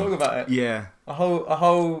song. whole song about it. Yeah. A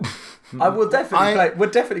whole. I will definitely play. We're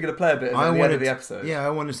definitely going to play a bit of it at the end of the episode. Yeah, I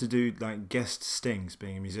wanted to do like guest stings,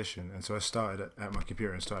 being a musician, and so I started at my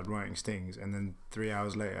computer and started writing stings, and then 3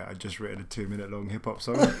 hours later, I'd just written a 2-minute long hip hop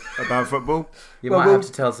song about football. You Well, might we'll- have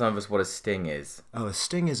to tell some of us what a sting is. Oh, a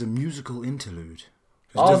sting is a musical interlude.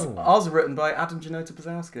 Ours are written by Adam Janota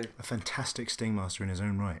Buzowski, A fantastic sting master in his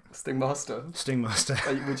own right. Sting Master. Sting master.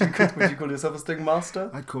 Would you call yourself a Sting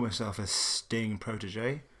Master? I'd call myself a sting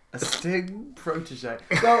protege. A Sting protege.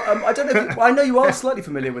 Well, I don't know. I know you are slightly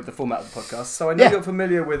familiar with the format of the podcast, so I know Yeah. you're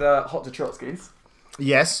familiar with Hot to Trotskys.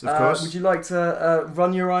 Yes, of course. Would you like to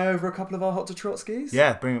run your eye over a couple of our Hot to Trotskys?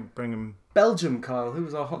 Yeah, bring him. Belgium, Kyle. Who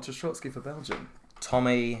was our Hot to Trotsky for Belgium?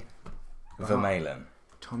 Tommy Vermaelen.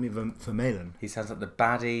 Tommy Vermaelen. He sounds like the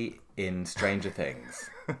baddie in Stranger Things.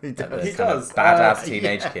 He does. This He kind of does. Badass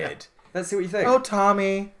teenage kid. Let's see what you think. Oh,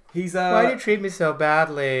 Tommy, He's why do you treat me so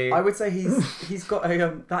badly? I would say he's got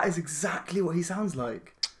a that is exactly what he sounds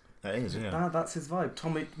like. That is, yeah. That's his vibe.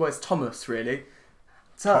 Tommy, well, it's Thomas really.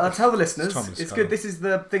 Tell the listeners, Thomas, it's Kyle. good. This is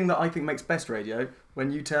the thing that I think makes best radio.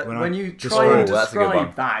 When you When you I try and describe- that's a good one.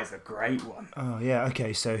 describe, that is a great one. Oh yeah,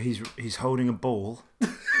 okay. So he's holding a ball,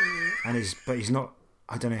 and he's not.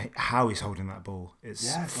 I don't know how he's holding that ball. It's Yeah,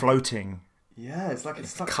 it's like- floating. Yeah, it's like it's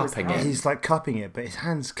stuck cupping to his it. hand. He's like cupping it, but his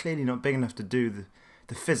hand's clearly not big enough to do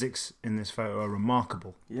the physics in this photo are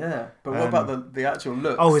remarkable. Yeah, but what about the actual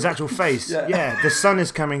look? Oh, his actual face. Yeah. Yeah, the sun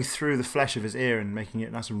is coming through the flesh of his ear and making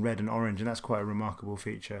it nice and red and orange, and that's quite a remarkable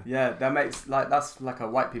feature. Yeah, that's like a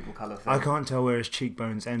white people colour thing. I can't tell where his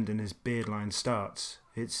cheekbones end and his beard line starts.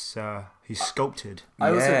 It's he's sculpted. I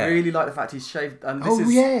also Yeah. really like the fact he's shaved. And this Oh,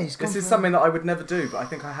 is, yeah, he's gone this is for- something that I would never do, but I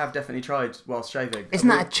think I have definitely tried whilst shaving. Isn't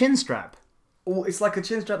that a chin strap? Or it's like a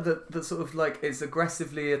chin strap that sort of like is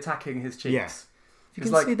aggressively attacking his cheeks. Yes. You It's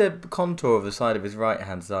can like- see the contour of the side of his right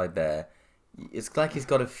hand side there. It's like he's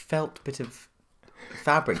got a felt bit of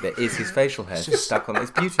fabric that is his facial hair stuck on.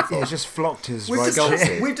 It's beautiful. Yeah, he's just flocked his We've right discussed,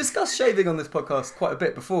 chin. we've discussed shaving on this podcast quite a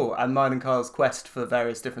bit before, and mine and Kyle's quest for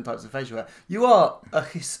various different types of facial hair. You are a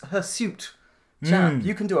hirsute chap.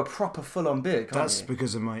 You can do a proper full-on beard, can't That's you?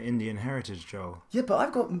 because of my Indian heritage, Joel. Yeah, but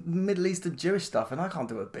I've got Middle Eastern Jewish stuff, and I can't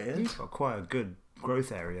do a beard. You've got quite a good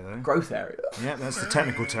growth area, though. Growth area. Yeah, that's the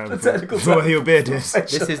technical term The for, technical for what term. your beard is.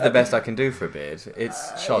 This is the best I can do for a beard.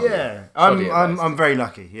 It's shoddy. Yeah, Shoddy at best. I'm very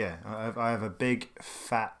lucky. Yeah, I have a big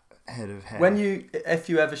fat head of hair. If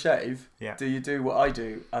you ever shave, Yeah. do you do what I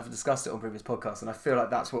do? I've discussed it on previous podcasts, and I feel like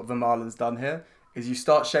that's what Vermaelen's done here. Is you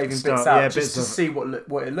start shaving bits out yeah, just bits to of- see what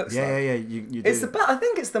it looks yeah, like. yeah, you It's do. I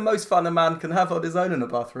think it's the most fun a man can have on his own in a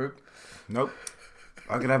bathroom. Nope.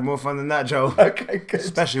 I could have more fun than that, Joel. Okay, good.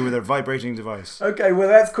 Especially with a vibrating device. Okay, well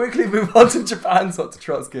let's quickly move on to Japan's Hot to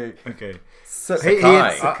Trotsky. Okay. So,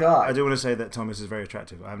 Sakai. I do want to say that Thomas is very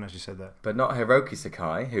attractive. I haven't actually said that. But not Hiroki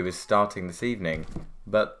Sakai, who is starting this evening,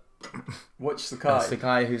 but Watch Sakai.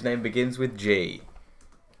 Sakai, whose name begins with G.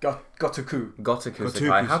 Gotoku. Gotoku Gotoku.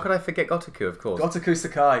 Sakai. How could I forget Gotoku, of course? Gotoku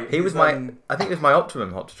Sakai. He was my... I think he was my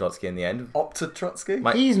optimum Hot to Trotsky in the end. Opta Trotsky?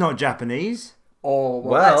 My- He's not Japanese. Oh,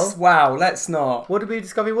 Well- let's not. What did we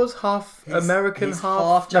discover he was? Half He's- American, he's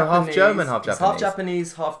half Japanese. German, half He's Japanese. half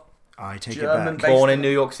Japanese, half I take German it back. based- Born in New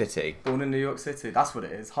York City. born in New York City. That's what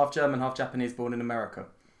it is. Half German, half Japanese, born in America.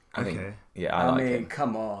 I think. Okay. Yeah, I like mean, him.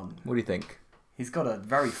 come on. What do you think? He's got a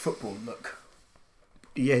very football look.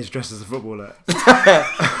 Yeah, he's dressed as a footballer.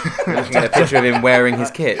 Looking at a picture of him wearing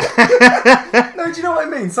his kit. No, do you know what I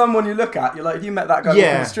mean? Someone you look at, you're like, if you met that guy walking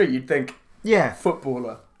Yeah. the street, you'd think Yeah.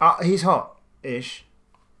 footballer, He's hot-ish.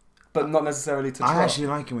 but not necessarily to trot. I actually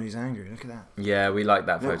like him when he's angry. Look at that. Yeah, we like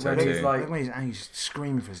that Look, photo when too. he's like- Look when he's angry. He's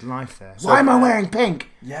screaming for his life there. So- Why am I wearing pink?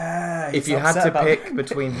 Yeah. If he's you had upset to about- pick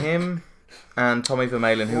between him and Tommy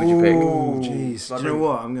Vermaelen, who would you pick? Oh, Ooh, jeez. Do like you know really-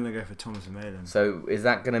 what? I'm going to go for Thomas Vermaelen. So is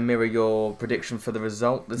that going to mirror your prediction for the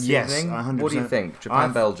result this Yes, evening? 100%. What do you think?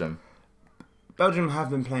 Japan, Belgium. Belgium have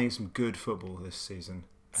been playing some good football this season.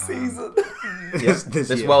 season. This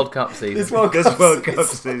year. World Cup season. This World This Cup World Cup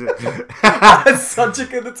season. season. That's such a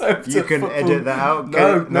good attempt. You at can football. edit that out.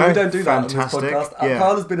 No, No, we don't do that on fantastic. this podcast. Yeah.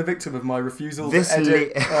 Carl has been a victim of my refusal This to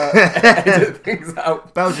edit, le- edit things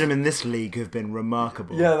out. Belgium in this league have been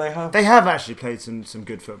remarkable. Yeah, they have. They have actually played some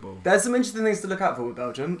good football. There's some interesting things to look out for with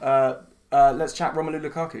Belgium. Let's chat Romelu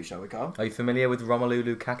Lukaku, shall we, Carl? Are you familiar with Romelu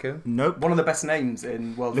Lukaku? Nope. One of the best names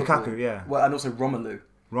in world Lukaku, football. yeah. Well, and also Romelu.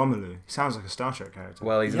 Romelu. He sounds like a Star Trek character.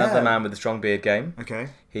 Well, he's Yeah. another man with a strong beard game. Okay.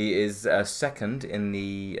 He is second in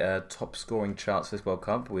the top scoring charts for this World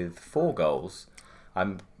Cup with 4 goals.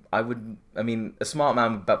 I mean, a smart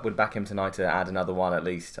man would back him tonight to add another one at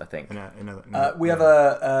least, I think. We have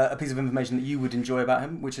a piece of information that you would enjoy about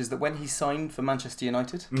him, which is that when he signed for Manchester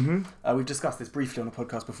United, we've discussed this briefly on a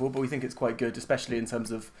podcast before, but we think it's quite good, especially in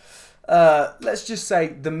terms of, let's just say,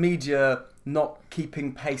 the media not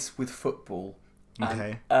keeping pace with football.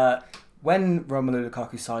 Okay. And, when Romelu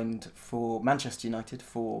Lukaku signed for Manchester United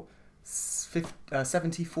for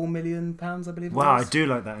 £74 million, I believe. Wow, it I was. do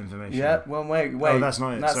like that information. Yeah, well, wait. Oh, that's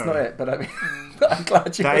not it, That's sorry. not it. But I mean, I'm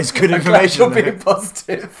glad you. That is good I'm glad information, you're being though.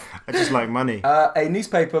 positive. I just like money. A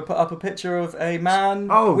newspaper put up a picture of a man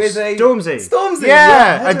Oh, with a Stormzy. Stormzy.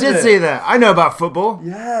 Yeah, ahead I of did it. see that. I know about football.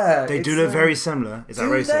 Yeah, They do it's, look very similar. Is that do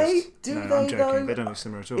racist? they? Do no, they, I'm joking. though? They don't look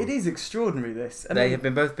similar at all. It is extraordinary. This. And They then-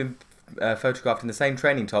 have both been photographed in the same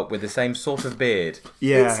training top with the same sort of beard.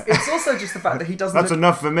 Yeah, It's also just the fact that he doesn't. that's look,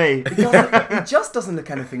 enough for me. he just doesn't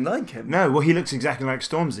look anything like him. No, well, he looks exactly like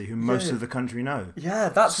Stormzy, who most Yeah. of the country know. Yeah,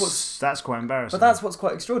 that's what's. That's quite embarrassing. But that's what's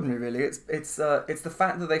quite extraordinary, really. It's the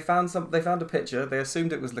fact that they found a picture. They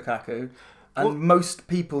assumed it was Lukaku, and Well- most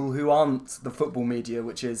people who aren't the football media,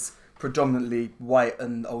 which is predominantly white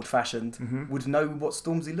and old-fashioned, Mm-hmm. would know what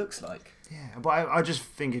Stormzy looks like. Yeah, but I just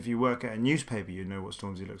think if you work at a newspaper, you know what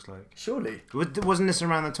Stormzy looks like. Surely. Wasn't this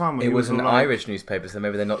around the time when It he was all an like- Irish newspaper, so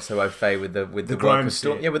maybe they're not so au fait with the The grime grime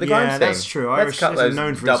storm. scene. Yeah, with the Yeah, grime scene. that's true. Let's Irish cut isn't those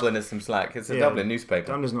known for its- Dubliners some slack. It's a Yeah. Dublin newspaper.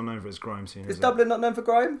 Dublin's not known for its grime scene. Is Is it? Dublin not known for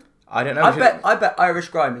grime? I don't know. I bet Irish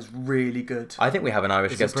grime is really good. I think we have an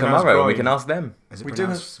Irish Is it guest pronounced tomorrow, and we grime? can ask them. Is it We do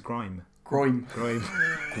pronounced grime? Grime. Grime.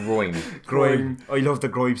 Groin. Grime. Oh, you love the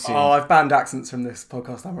grime scene. Oh, I've banned accents from this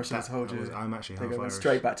podcast. I should have told you. I'm actually They half go Irish.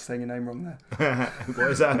 straight back to saying your name wrong there.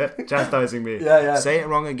 What is that? Chastising me. Yeah, yeah. Say it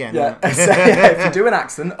wrong again. Yeah, if you do an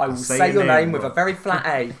accent, I will say say your your name name with a wrong. very flat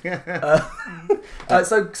A.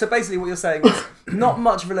 So basically, what you're saying is not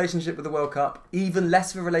much relationship with the World Cup, even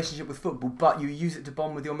less of a relationship with football, but you use it to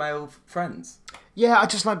bond with your male friends. Yeah, I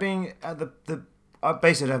just like being at the. I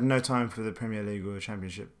basically have no time for the Premier League or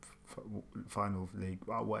Championship final league,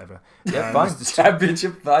 well, whatever. Yeah, fine. there's just-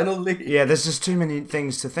 Championship final league. yeah, there's just too many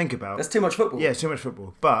things to think about. That's too much football. Yeah, it's too much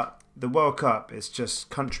football. But the World Cup, it's just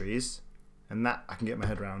countries, and that I can get my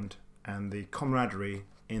head around. And the camaraderie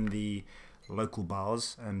in the local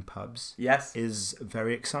bars and pubs Yes. is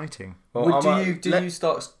very exciting. Would, do you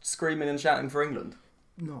start screaming and shouting for England?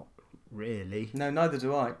 Not really. No, neither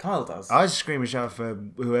do I. Kyle does. I scream and shout for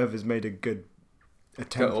whoever's made a good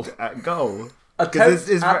attempt Goal. at goal. Attempt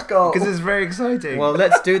at goal. Because it's very exciting. Well,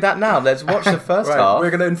 let's do that now. Let's watch the first Right, half. we're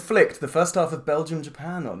going to inflict the first half of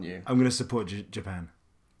Belgium-Japan on you. I'm going to support Japan.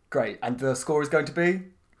 Great. And the score is going to be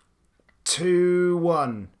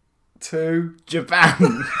 2-1. 2.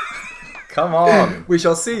 Japan. Come on. We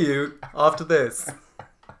shall see you after this.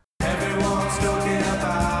 Everyone's talking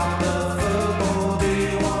about the football. Do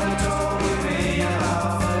you want to talk with me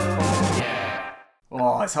about football? Yeah.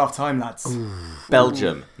 Oh, it's half time, lads.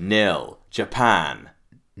 Belgium 0, Japan.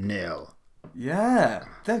 0. Yeah,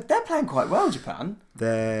 they're playing quite well, Japan.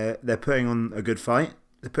 They're putting on a good fight.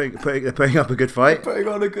 They're putting up a good fight. Putting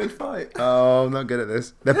on a good fight. Oh, I'm not good at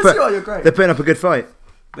this. Yes, you are. You're great. They're putting up a good fight.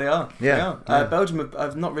 They are. Yeah, They are. yeah. Belgium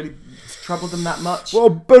have not really troubled them that much. Well,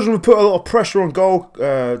 Belgium have put a lot of pressure on goal,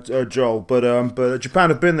 Joel, but Japan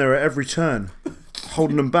have been there at every turn,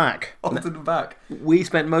 holding them back. Holding them back. We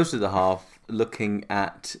spent most of the half looking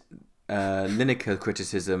at Lineker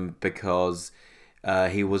criticism because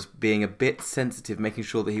he was being a bit sensitive, making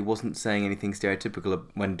sure that he wasn't saying anything stereotypical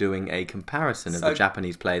when doing a comparison of the So-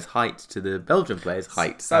 Japanese players' height to the Belgian players'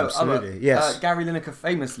 height. So, Absolutely, yes. Gary Lineker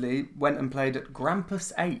famously went and played at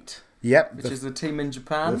Grampus 8, Yep, which is a team in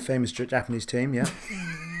Japan the famous Japanese team, yeah,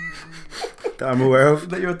 that I'm aware of.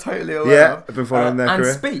 that you're totally aware Yeah, of. I've been following their and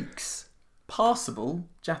career. speaks passable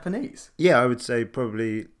Japanese. Yeah, I would say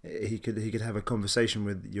probably he could have a conversation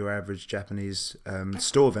with your average Japanese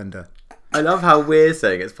store vendor. I love how we're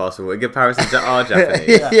saying it's possible in comparison to our Japanese.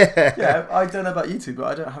 Yeah. Yeah, I don't know about you two, but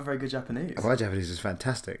I don't have very good Japanese. My Japanese is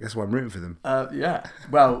fantastic. That's why I'm rooting for them. Yeah.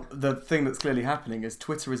 Well, the thing that's clearly happening is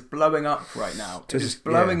Twitter is blowing up right now. It Twitter's- is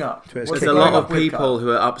blowing yeah. up. Twitter's What's There's it a blowing lot up of with, people Carl?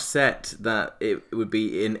 who are upset that it would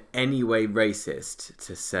be in any way racist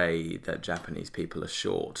to say that Japanese people are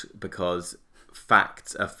short because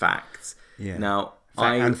facts are facts. Yeah. Now,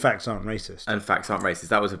 And facts aren't racist. and facts aren't racist.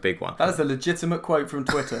 That was a big one. That is a legitimate quote from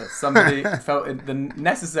Twitter. Somebody felt it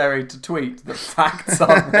necessary to tweet that facts are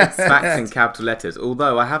racist. Facts in capital letters.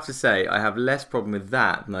 Although I have to say, I have less problem with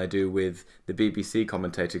that than I do with the BBC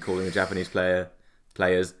commentator calling the Japanese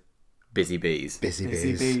players busy bees. Busy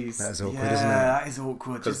Busy bees. bees. That's awkward, yeah, isn't it? that is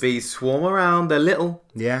awkward. Because Just, bees swarm around, they're little.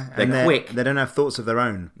 Yeah, They're and quick. They don't have thoughts of their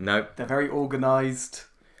own. No. they're very organised.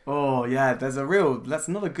 Oh yeah, there's a real. That's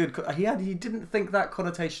not a good. He didn't think that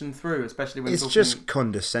connotation through, especially when It's talking, just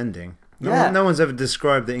condescending. Yeah. No one's ever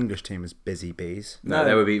described the English team as busy bees. No,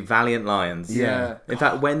 there would be valiant lions. Yeah. In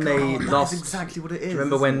fact, when they God, lost... that's exactly what it is. Do you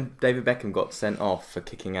remember isn't when David Beckham got sent off for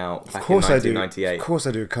kicking out back Of course in I do. 1998? Of course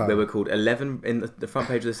I do, Carl. They were called 11 in the front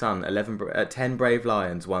page of the Sun. 10 brave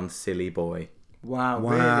lions, one silly boy. it? Wow.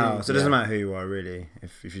 Wow. Really? So it doesn't matter who you are, really.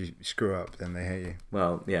 If you screw up, then they hate you.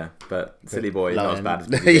 Well, yeah, but silly boy is not as lion. bad as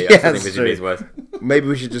Busy Bee. Yeah, I still think that's Busy true. Bee is worse. Maybe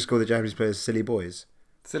we should just call the Japanese players silly boys.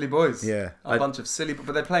 Silly boys. Yeah. A bunch of silly,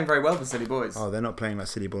 but they're playing very well for silly boys. Oh, they're not playing like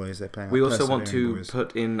silly boys. They're playing. We like also want persevering to boys.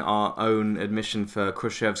 put in our own admission for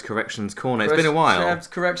Khrushchev's Corrections Corner. It's been a while. Khrushchev's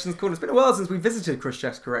Corrections Corner. It's been a while since we visited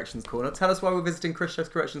Khrushchev's Corrections Corner. Tell us why we're visiting Khrushchev's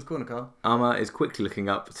Corrections Corner, Carl. Arma is quickly looking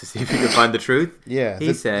up to see if he can find the truth. Yeah, He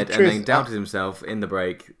the said, truth- and then doubted himself in the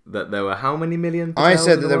break, that there were how many million I Patels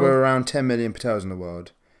said in that the there world? were around 10 million Patels in the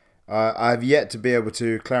world. I've yet to be able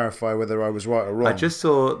to clarify whether I was right or wrong. I just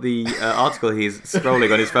saw the article he's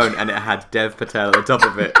scrolling on his phone, and it had Dev Patel at the top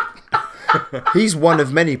of it. He's one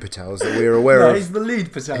of many Patels that we are aware No, of. he's the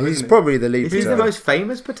lead Patel. He's isn't he? probably the lead Is he Patel. the most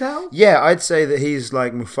famous Patel? Yeah, I'd say that he's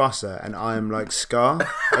like Mufasa and I'm like Scar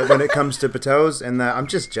when it comes to Patels, and that I'm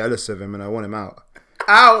just jealous of him and I want him out.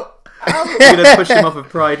 Ow! You're going to push him off of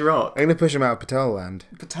Pride Rock. I'm going to push him out of Patel land.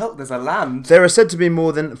 Patel. There's a land. There are said to be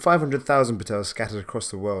more than 500,000 Patels scattered across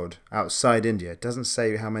the world outside India. It doesn't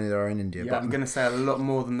say how many there are in India. Yeah, but I'm going to say a lot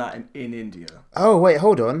more than that in India. Oh, wait,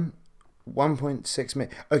 hold on. 1.6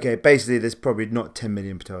 million. Okay, basically there's probably not 10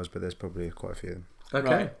 million Patels, but there's probably quite a few of them.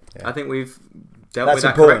 Okay. Right. Yeah. I think we've dealt That's with that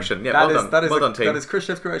important. correction. Yeah, That well is done. that is well a- done, team. that is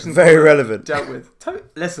Khrushchev's Corrections Very Corner relevant. dealt with.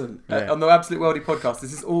 Listen, Yeah. on the Absolute Worldy podcast,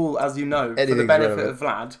 this is all, as you know, for the Anything's benefit relevant. of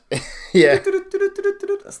Vlad. Yeah.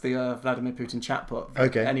 That's the Vladimir Putin chatbot.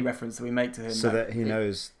 Okay. Any reference that we make to him, So that he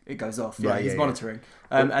knows. it goes off. Right, Yeah, he's yeah, monitoring.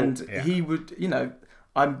 yeah. And Yeah. he would,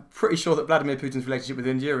 I'm pretty sure that Vladimir Putin's relationship with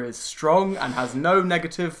India is strong and has no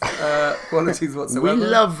negative qualities whatsoever. We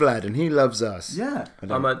love Vlad and he loves us. Yeah.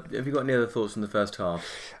 Have you got any other thoughts on the first half?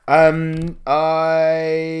 I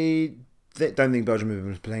don't think Belgium have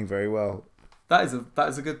been playing very well. That is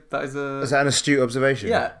a good. Is that an astute observation?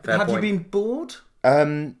 Yeah. Fair Have point. you been bored?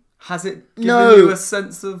 Has it given No. you a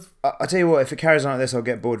sense of? I'll tell you what, if it carries on like this, I'll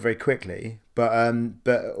get bored very quickly. But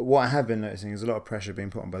what I have been noticing is a lot of pressure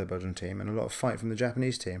being put on by the Belgian team and a lot of fight from the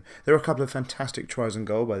Japanese team. There were a couple of fantastic tries and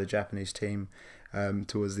goal by the Japanese team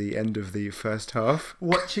towards the end of the first half.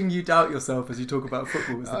 Watching you doubt yourself as you talk about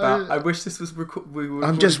football is about. I wish this was.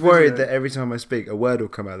 I'm just worried that every time I speak, a word will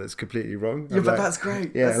come out that's completely wrong. Yeah, I'm but like, that's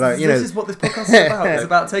great. Yeah, This like, is what this podcast is about. It's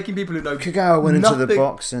about taking people who know. Kagawa went into the nothing-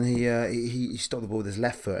 box and he stopped the ball with his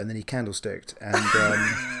left foot and then he candlesticked and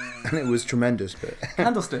and it was tremendous. But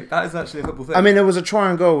Candlestick. That is actually a football thing. I mean, there was a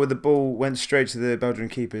try and goal where the ball went straight to the Belgian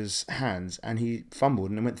keeper's hands and he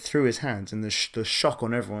fumbled and it went through his hands and the shock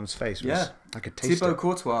on everyone's face was Yeah. like a taste. Thibaut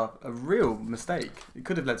Courtois, a real mistake. It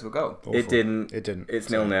could have led to a goal. It didn't. It didn't. It's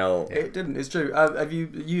So, 0-0. It didn't. It's true. Have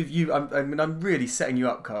you? I'm really setting you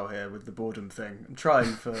up, Carl, here with the boredom thing. I'm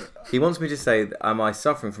trying for. He wants me to say, am I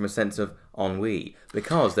suffering from a sense of ennui?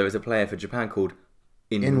 Because there is a player for Japan called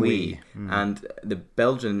Inui, and the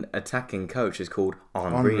Belgian attacking coach is called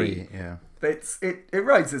Henri. Henri, yeah. It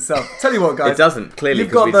writes itself. Tell you what, guys. It doesn't, clearly, You've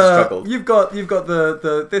because got we've the struggled. you've got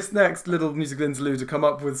the this next little musical interlude to come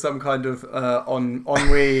up with some kind of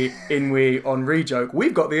ennui, inui, Henri joke.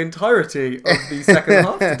 We've got the entirety of the second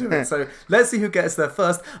half to do it. So let's see who gets there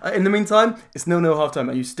first. In the meantime, it's 0-0 half time.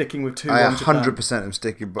 Are you sticking with 2-1 I Japan? 100% am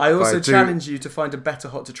sticking by I also two. challenge you to find a better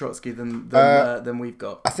Hot to Trotsky than we've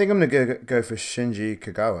got. I think I'm going to go for Shinji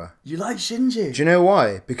Kagawa. You like Shinji? Do you know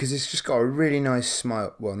why? Because he's just got a really nice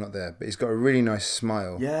smile. Well, not there, but he's got a really nice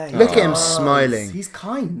smile. Yeah. he Look at him does. smiling. He's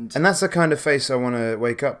kind. And that's the kind of face I want to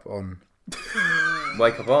wake up on.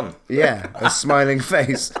 Wake up on. Yeah, a smiling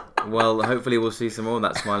face. Well, hopefully we'll see some more of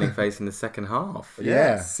that smiling face in the second half.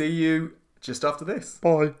 Yeah. See you just after this.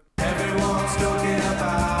 Bye. Everyone's talking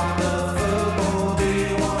about the football. Do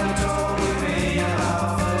you want to talk with me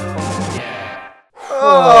about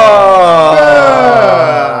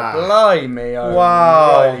Blimey, oh,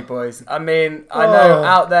 Wow. righty, boys. I mean, I know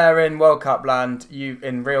out there in World Cup land,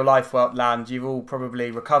 in real life world land, you've all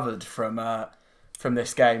probably recovered from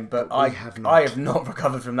this game, but I have not. I have not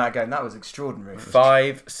recovered from that game. That was extraordinary.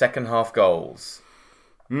 5 second half goals.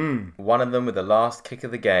 One of them with the last kick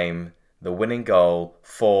of the game, the winning goal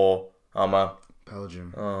for Arma.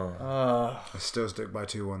 Belgium. Oh. I still stick by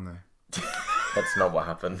 2-1 though. That's not what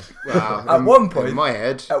happened. Wow. At one point- in my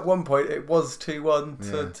head, At one point, it was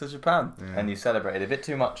 2-1 to Japan. And you celebrated a bit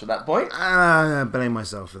too much at that point. I blame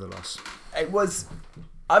myself for the loss. It was.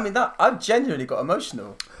 I mean, that I genuinely got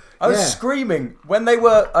emotional. I was Yeah. screaming when they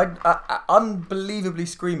were unbelievably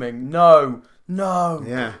screaming. No,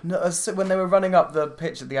 Yeah. no. When they were running up the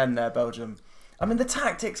pitch at the end there, Belgium. I mean, the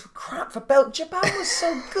tactics were crap for Japan was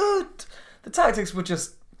so good. The tactics were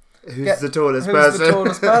just. Who's the tallest Who's person? the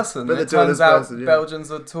tallest person? But the It turns tallest out person, yeah.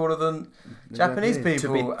 Belgians are taller than Japanese Japanese. people.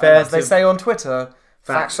 To be And fair as they to- say on Twitter,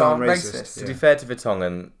 facts aren't racist. racist. To be fair to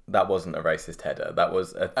Vertonghen, that wasn't a racist header. That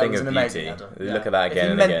was a thing was of an amazing beauty. header. You Yeah. look at that again If he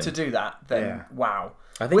and meant again. to do that, then Yeah. wow.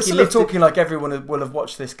 I think We're he sort of lifted- talking like everyone will have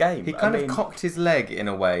watched this game. He I kind mean, of cocked his leg in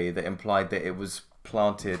a way that implied that it was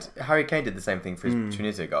planted. Harry Kane did the same thing for his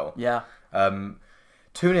Tunisia goal. Yeah.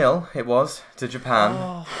 2-0 it was to Japan.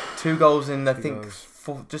 Oh. 2 goals in, I think,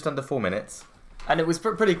 goals. just under 4 minutes. And it was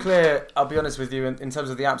pretty clear, I'll be honest with you, in terms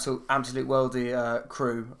of the absolute worldy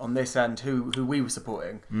crew on this end, who we were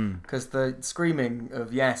supporting. Because the screaming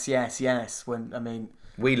of yes, yes, yes, when, I mean,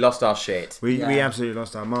 We lost our shit. We Yeah. absolutely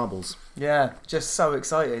lost our marbles. yeah, just so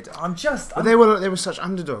excited. But they were such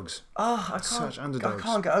underdogs. I can't, such underdogs. I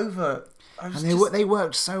can't get over. I was And just- they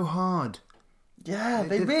worked so hard. yeah,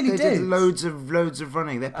 they really They did. did loads of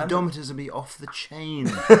running. Their pedometers would be off the chain.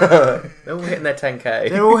 They're all hitting their 10k.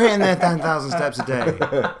 They're all hitting their 10,000 steps a day.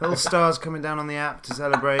 Little stars coming down on the app to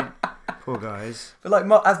celebrate. Poor guys. But like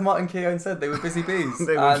as Martin Keown said, they were busy bees.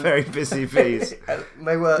 They were And very busy bees.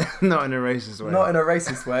 they were Not in a racist way. not in a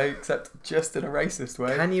racist way, except just in a racist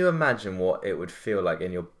way. Can you imagine what it would feel like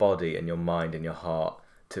in your body and your mind and your heart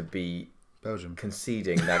to be Belgium.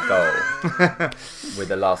 conceding that goal with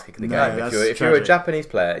the last kick of the No, game? that's If you were a tragic. Japanese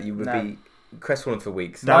player, you would No. be crestfallen for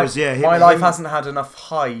weeks. That was, yeah, my him- life him- hasn't had enough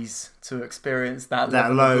highs to experience that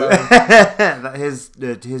that level low. of low. That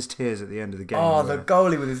his tears at the end of the game. Oh, were- the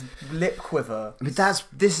goalie with his lip quiver. But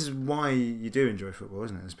this is why you do enjoy football,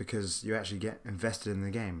 isn't it? It's because you actually get invested in the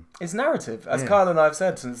game. It's narrative, as Yeah. Kyle and I have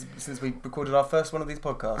said since we recorded our first one of these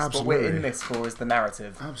podcasts. What we're Absolutely. in this for is the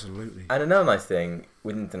narrative. Absolutely. And another nice thing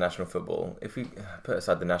with international football, if we put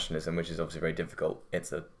aside the nationalism, which is obviously very difficult,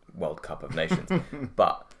 it's a World Cup of Nations,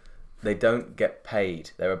 but they don't get paid.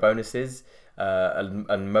 There are bonuses,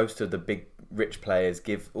 and most of the big rich players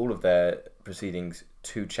give all of their proceedings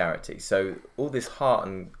to charity. So all this heart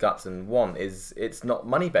and guts and want it's not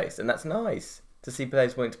money based, and that's nice to see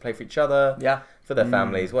players willing to play for each other, Yeah. for their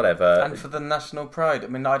families, whatever. And for the national pride. I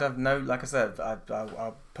mean, I'd have no, like I said,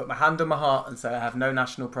 I'll put my hand on my heart and say I have no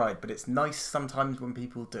national pride, but it's nice sometimes when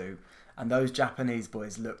people do. And those Japanese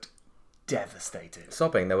boys looked devastated.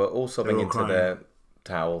 Sobbing, they were all sobbing all into crying. their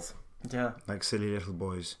towels, Yeah. Like silly little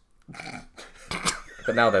boys.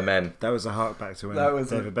 but now they're men. That was a hark back to when That was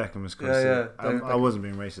David Beckham was Yeah, called. yeah, I David Beckham. wasn't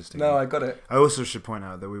being racist again. No, I got it. I also should point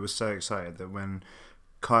out that we were so excited that when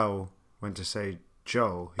Kyle went to say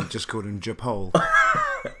Joel, he just called him Japol,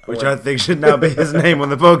 which I think should now be his name on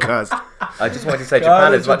the podcast. I just wanted to say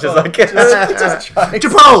Japan as much as I can. Just trying.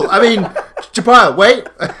 Japol! I mean, Japal, wait!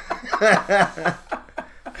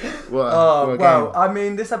 What Oh a well, game. I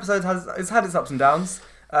mean, this episode it's had its ups and downs.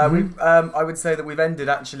 We've, I would say that we've ended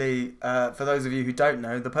actually. For those of you who don't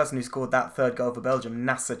know, the person who scored that third goal for Belgium,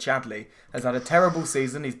 Nasser Chadli, has had a terrible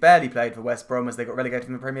season. He's barely played for West Brom as they got relegated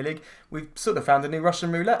from the Premier League. We've sort of found a new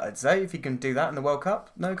Russian roulette, I'd say, if he can do that in the World Cup.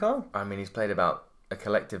 No, Carl. I mean, he's played about a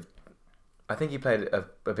collective. I think he played a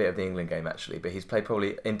bit of the England game actually, but he's played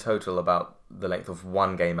probably in total about the length of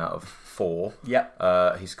one game out of 4.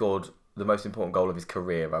 Yep. He scored the most important goal of his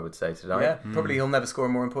career, I would say, tonight. Yeah. Probably he'll never score a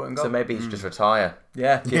more important goal. So maybe he should just retire.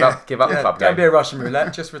 Yeah. Give up the club Don't game. be a Russian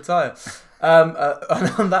roulette. Just retire. And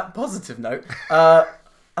on that positive note,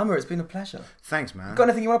 Amr, it's been a pleasure. Thanks, man. Got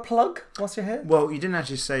anything you want to plug whilst you're here? Well, you didn't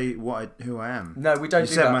actually say who I am. No, we don't You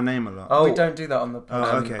do said that. my name a lot. Oh, We don't do that on the.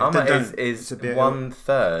 Oh, okay. Amma Don't- is it's a bit-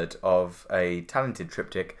 1/3 of a talented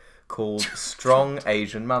triptych called Strong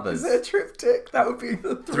Asian Mothers. Is it a triptych? That would be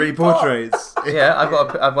the 3 portraits. Yeah, I've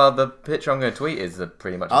got well, the picture I'm going to tweet is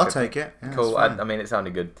pretty much a I'll triptych. take it. Yeah, Cool. that's fine. I mean, it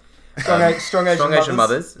sounded good. Strong Asian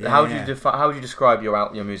Mothers. Yeah, How would yeah. you how would you describe your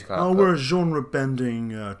musical Oh, output? we're a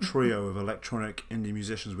genre-bending trio of electronic indie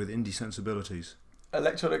musicians with indie sensibilities.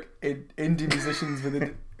 Electronic indie musicians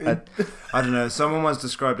within I don't know. Someone once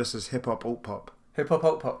described us as hip-hop, alt-pop. hip hop,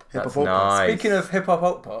 alt pop. Hip-hop, That's alt-pop. nice. Speaking of hip hop,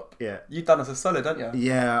 alt pop, Yeah. you've done us a solid, haven't you?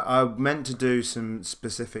 Yeah, I meant to do some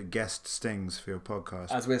specific guest stings for your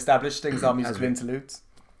podcast, As we established, things are musical we- interludes.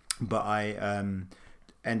 but I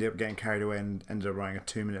ended up getting carried away and ended up writing a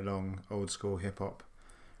 2-minute-long old-school hip-hop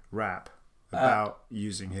rap about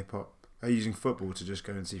using using football to just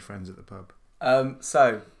go and see friends at the pub.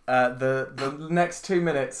 So the next 2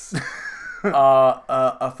 minutes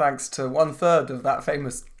are thanks to 1/3 of that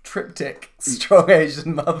famous triptych Strong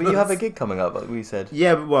Asian Mothers. But you have a gig coming up, like we said.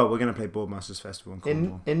 Yeah, well, we're going to play Boardmasters Festival in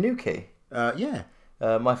Cornwall. In Newquay. Yeah.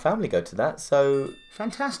 My family go to that, so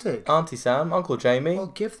Fantastic. Auntie Sam, Uncle Jamie. Well,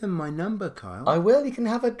 give them my number, Kyle. I will. You can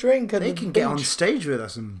have a drink at They the can beach. get on stage with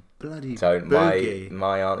us and bloody Don't boogie.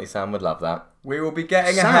 my Auntie Sam would love that. We will be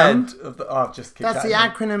getting Sam? ahead of the... Oh, just keep That's the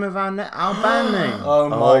chatting. acronym of our band name. Oh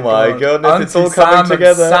my my goodness, it's Auntie all coming Sam and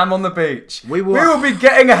together. Sam on the beach. We will- be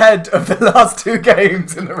getting ahead of the last 2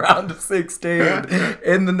 games in the round of 16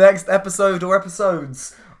 in the next episode or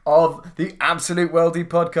episodes of the Absolute Worldy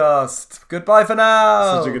podcast. Goodbye for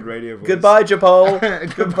now. Such a good radio voice. Goodbye, Japol.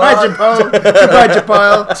 Goodbye, Japal. Goodbye,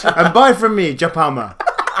 Japal. And bye from me, Japalma.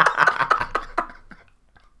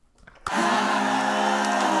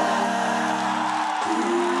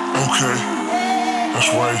 Okay, that's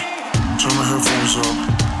right. Turn the headphones up.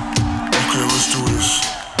 Okay, let's do this.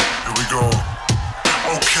 Here we go.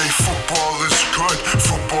 Okay, football is good.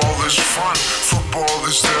 Football is fun. Football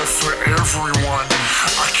is there for everyone.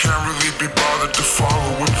 I can't really be bothered to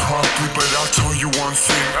follow it properly, but I'll tell you one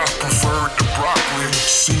thing, I prefer it to broccoli.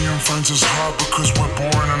 Seeing friends is hard because we're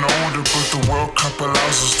born and older, but the World Cup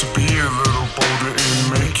allows us to be a little bolder in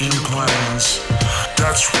making plans.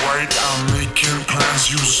 That's right, I'm making plans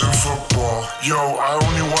using football. Yo, I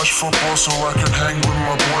only watch football so I can hang with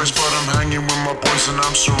my boys, but I'm hanging with my boys and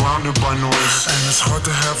I'm surrounded by noise. And it's hard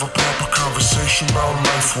to have a proper conversation about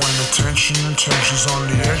life when attention and tension's on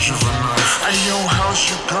the edge of a knife. Hey yo, how's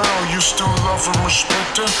your girl? You still love and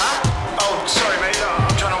respect her? Oh, sorry mate,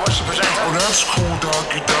 I'm trying to watch the presenter. Oh, that's cool,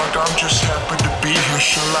 doggy dog. I'm just happy to be here.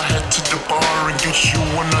 Shall I head to the bar and get you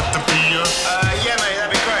another beer? Yeah mate, that'd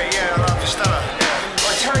be great, yeah, I'll have a Stella.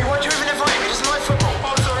 Right, Terry, why'd you even invite me? Doesn't like football.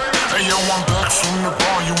 Oh, sorry. Hey yo, I'm back from the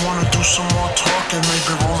bar. You wanna do some more talking?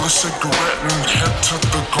 Maybe roll a cigarette and head to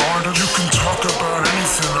the garden. You can talk about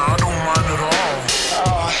anything, I don't mind at all.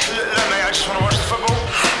 Oh, look mate, I just want to watch the football.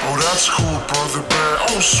 Oh, that's cool, brother bear.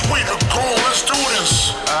 Oh, sweet, a goal, let's do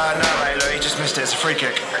this. No mate, look, he just missed it, it's a free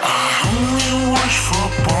kick. I only watch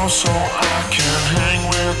football so I can hang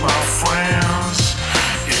with my friends.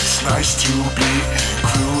 It's nice to be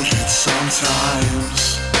included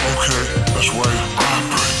sometimes. Okay, that's right. I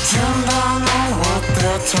pretend I know what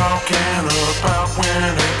they're talking about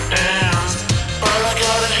when it ends, but I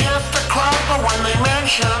gotta hit the crowd when they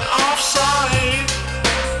mention offside.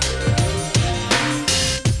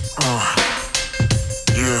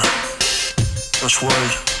 Yeah, that's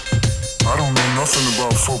right. I don't know nothing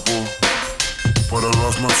about football, but I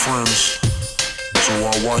love my friends, so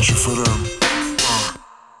I'll watch it for them.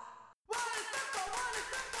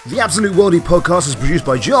 The Absolute Worldy podcast is produced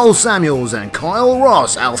by Joel Samuels and Kyle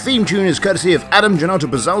Ross. Our theme tune is courtesy of Adam Janoto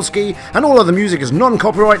Bazalski, and all other music is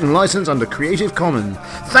non-copyright and licensed under Creative Commons.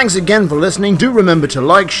 Thanks again for listening. Do remember to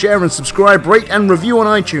like, share and subscribe, rate and review on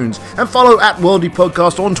iTunes, and follow @Worldy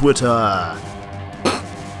Podcast on Twitter.